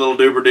take this little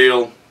doober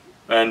deal,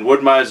 and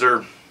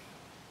Wood-Mizer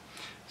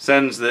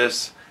sends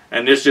this,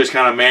 and this just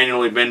kind of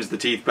manually bends the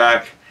teeth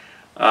back.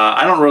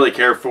 I don't really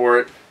care for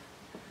it.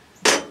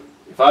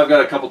 If I've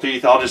got a couple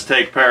teeth, I'll just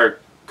take a pair of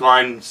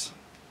grinds,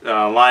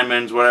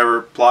 linemen's,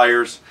 whatever,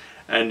 pliers,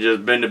 and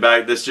just bend it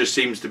back. This just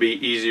seems to be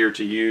easier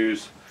to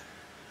use.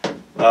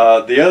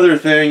 The other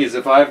thing is,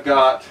 if I've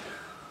got,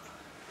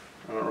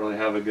 I don't really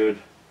have a good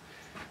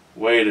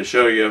way to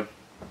show you.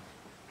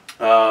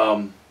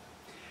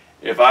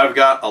 If I've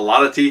got a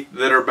lot of teeth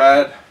that are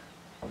bad,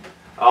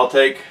 I'll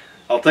take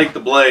the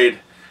blade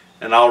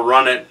and I'll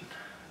run it.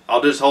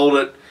 I'll just hold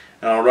it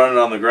and I'll run it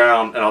on the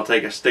ground, and I'll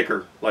take a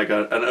sticker, like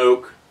an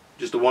oak,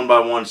 just a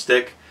 1x1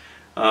 stick,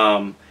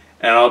 and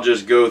I'll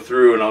just go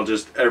through, and I'll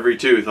just, every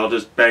tooth, I'll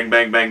just bang,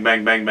 bang, bang,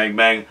 bang, bang, bang,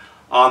 bang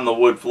on the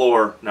wood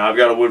floor. Now I've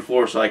got a wood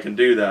floor, so I can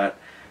do that.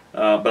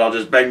 but I'll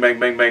just bang, bang,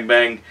 bang, bang,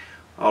 bang.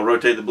 I'll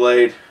rotate the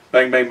blade,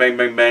 bang, bang, bang,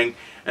 bang, bang,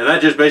 and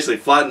that just basically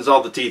flattens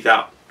all the teeth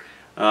out.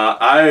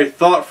 I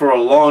thought for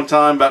a long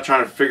time about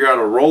trying to figure out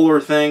a roller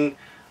thing,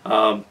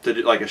 to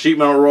do like a sheet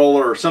metal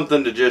roller or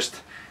something, to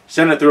just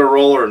send it through a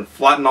roller and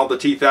flatten all the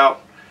teeth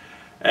out,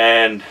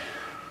 and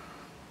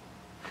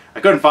I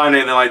couldn't find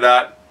anything like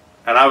that.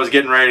 And I was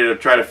getting ready to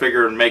try to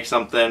figure and make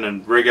something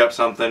and rig up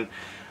something,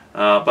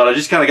 but I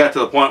just kind of got to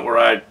the point where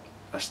I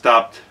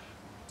stopped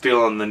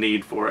feeling the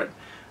need for it.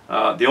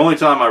 The only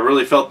time I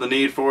really felt the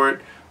need for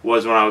it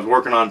was when I was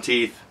working on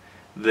teeth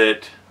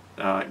that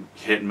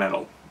hit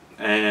metal,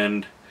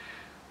 and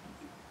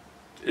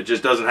it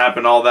just doesn't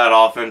happen all that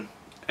often.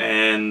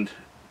 And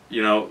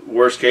you know,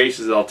 worst case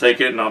is I'll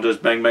take it and I'll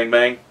just bang, bang,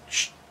 bang,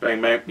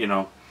 bang, bang. You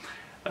know,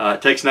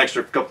 it takes an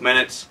extra couple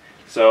minutes,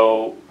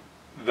 so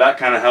that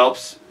kind of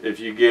helps. If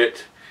you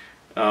get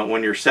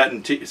when you're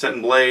setting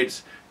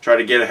blades, try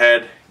to get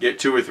ahead, get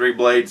 2 or 3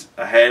 blades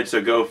ahead,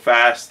 so go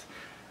fast.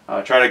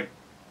 Try to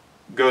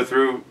go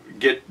through,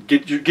 get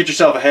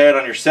yourself ahead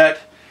on your set.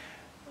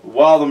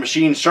 While the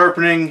machine's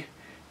sharpening,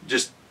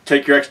 just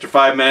take your extra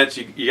 5 minutes.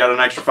 You got an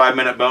extra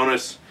 5-minute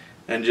bonus,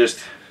 and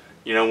just,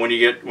 you know, when you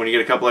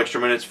get a couple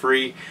extra minutes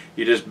free,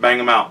 you just bang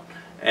them out,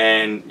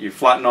 and you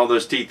flatten all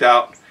those teeth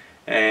out,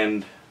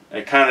 and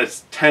it kind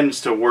of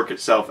tends to work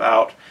itself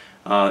out.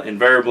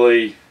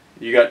 Invariably,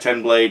 you got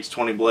 10 blades,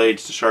 20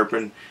 blades to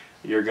sharpen.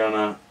 You're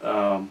gonna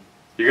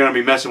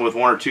be messing with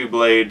 1 or 2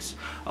 blades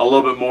a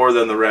little bit more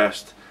than the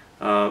rest.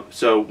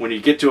 So when you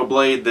get to a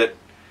blade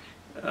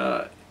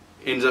that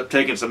ends up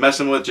taking some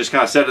messing with, just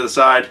kind of set it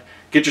aside,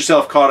 get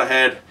yourself caught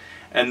ahead,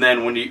 and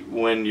then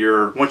once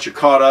you're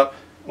caught up,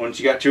 once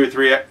you got 2 or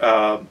 3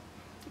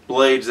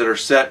 blades that are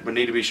set but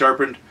need to be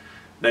sharpened,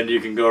 then you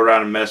can go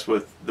around and mess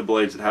with the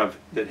blades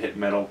that hit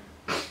metal.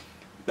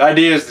 The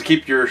idea is to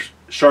keep your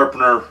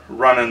sharpener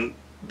running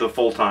the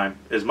full time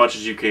as much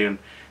as you can.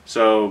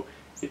 So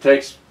it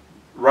takes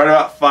right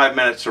about 5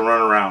 minutes to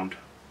run around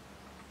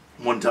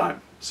one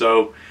time.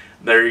 So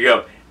there you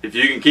go. If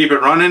you can keep it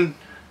running,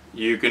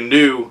 you can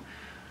do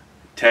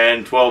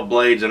 10, 12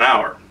 blades an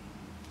hour.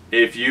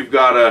 If you've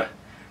got to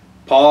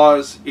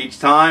pause each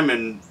time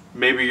and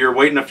maybe you're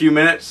waiting a few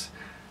minutes,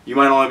 you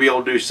might only be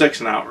able to do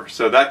 6 an hour.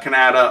 So that can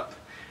add up.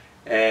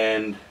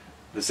 And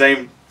the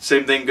same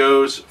thing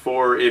goes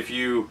for if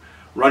you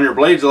run your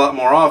blades a lot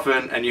more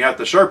often and you have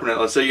to sharpen it.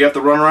 Let's say you have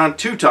to run around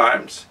 2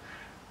 times.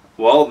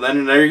 Well,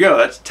 then there you go.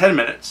 That's 10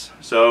 minutes.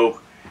 So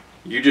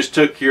you just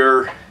took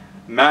your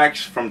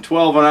max from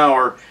 12 an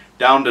hour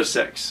down to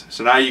 6.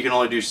 So now you can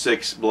only do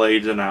 6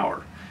 blades an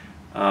hour.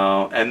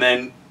 And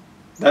then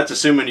that's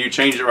assuming you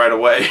change it right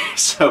away.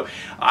 So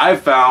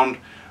I've found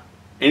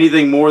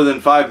anything more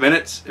than 5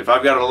 minutes, if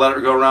I've got to let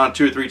it go around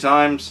 2 or 3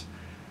 times,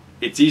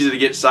 it's easy to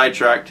get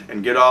sidetracked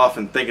and get off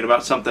and thinking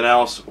about something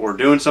else or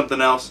doing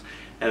something else.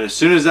 And as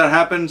soon as that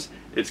happens,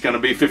 it's going to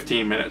be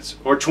 15 minutes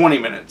or 20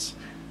 minutes.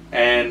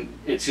 And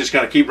it's just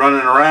going to keep running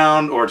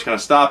around, or it's going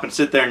to stop and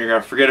sit there and you're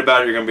going to forget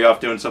about it. You're going to be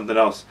off doing something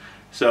else.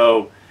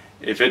 So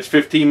if it's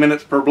 15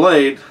 minutes per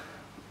blade,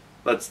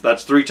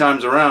 that's 3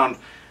 times around.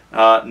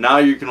 Now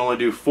you can only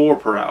do 4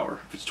 per hour.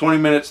 If it's 20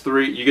 minutes,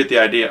 3, you get the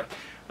idea.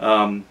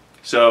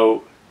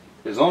 So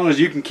as long as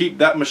you can keep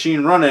that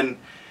machine running,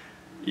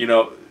 you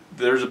know,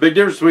 there's a big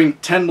difference between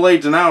 10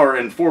 blades an hour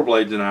and 4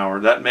 blades an hour.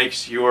 That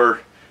makes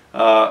your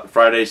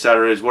Fridays,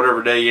 Saturdays,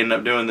 whatever day you end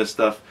up doing this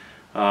stuff,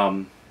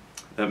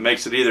 that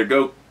makes it either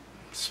go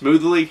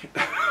smoothly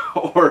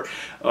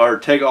or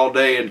take all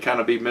day and kind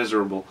of be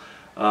miserable.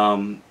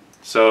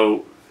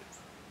 So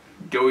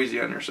go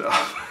easy on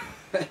yourself.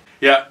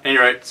 Yeah,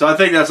 anyway, so I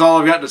think that's all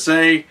I've got to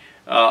say,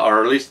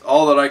 or at least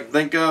all that I can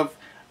think of.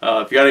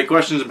 If you got any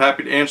questions, I'm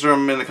happy to answer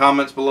them in the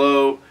comments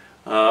below,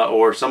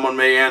 or someone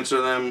may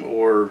answer them,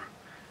 or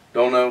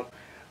don't know.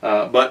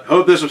 But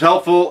hope this was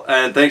helpful,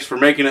 and thanks for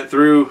making it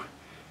through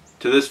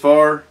to this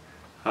far.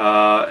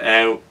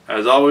 And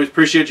as always,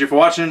 appreciate you for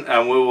watching,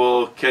 and we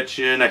will catch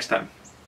you next time.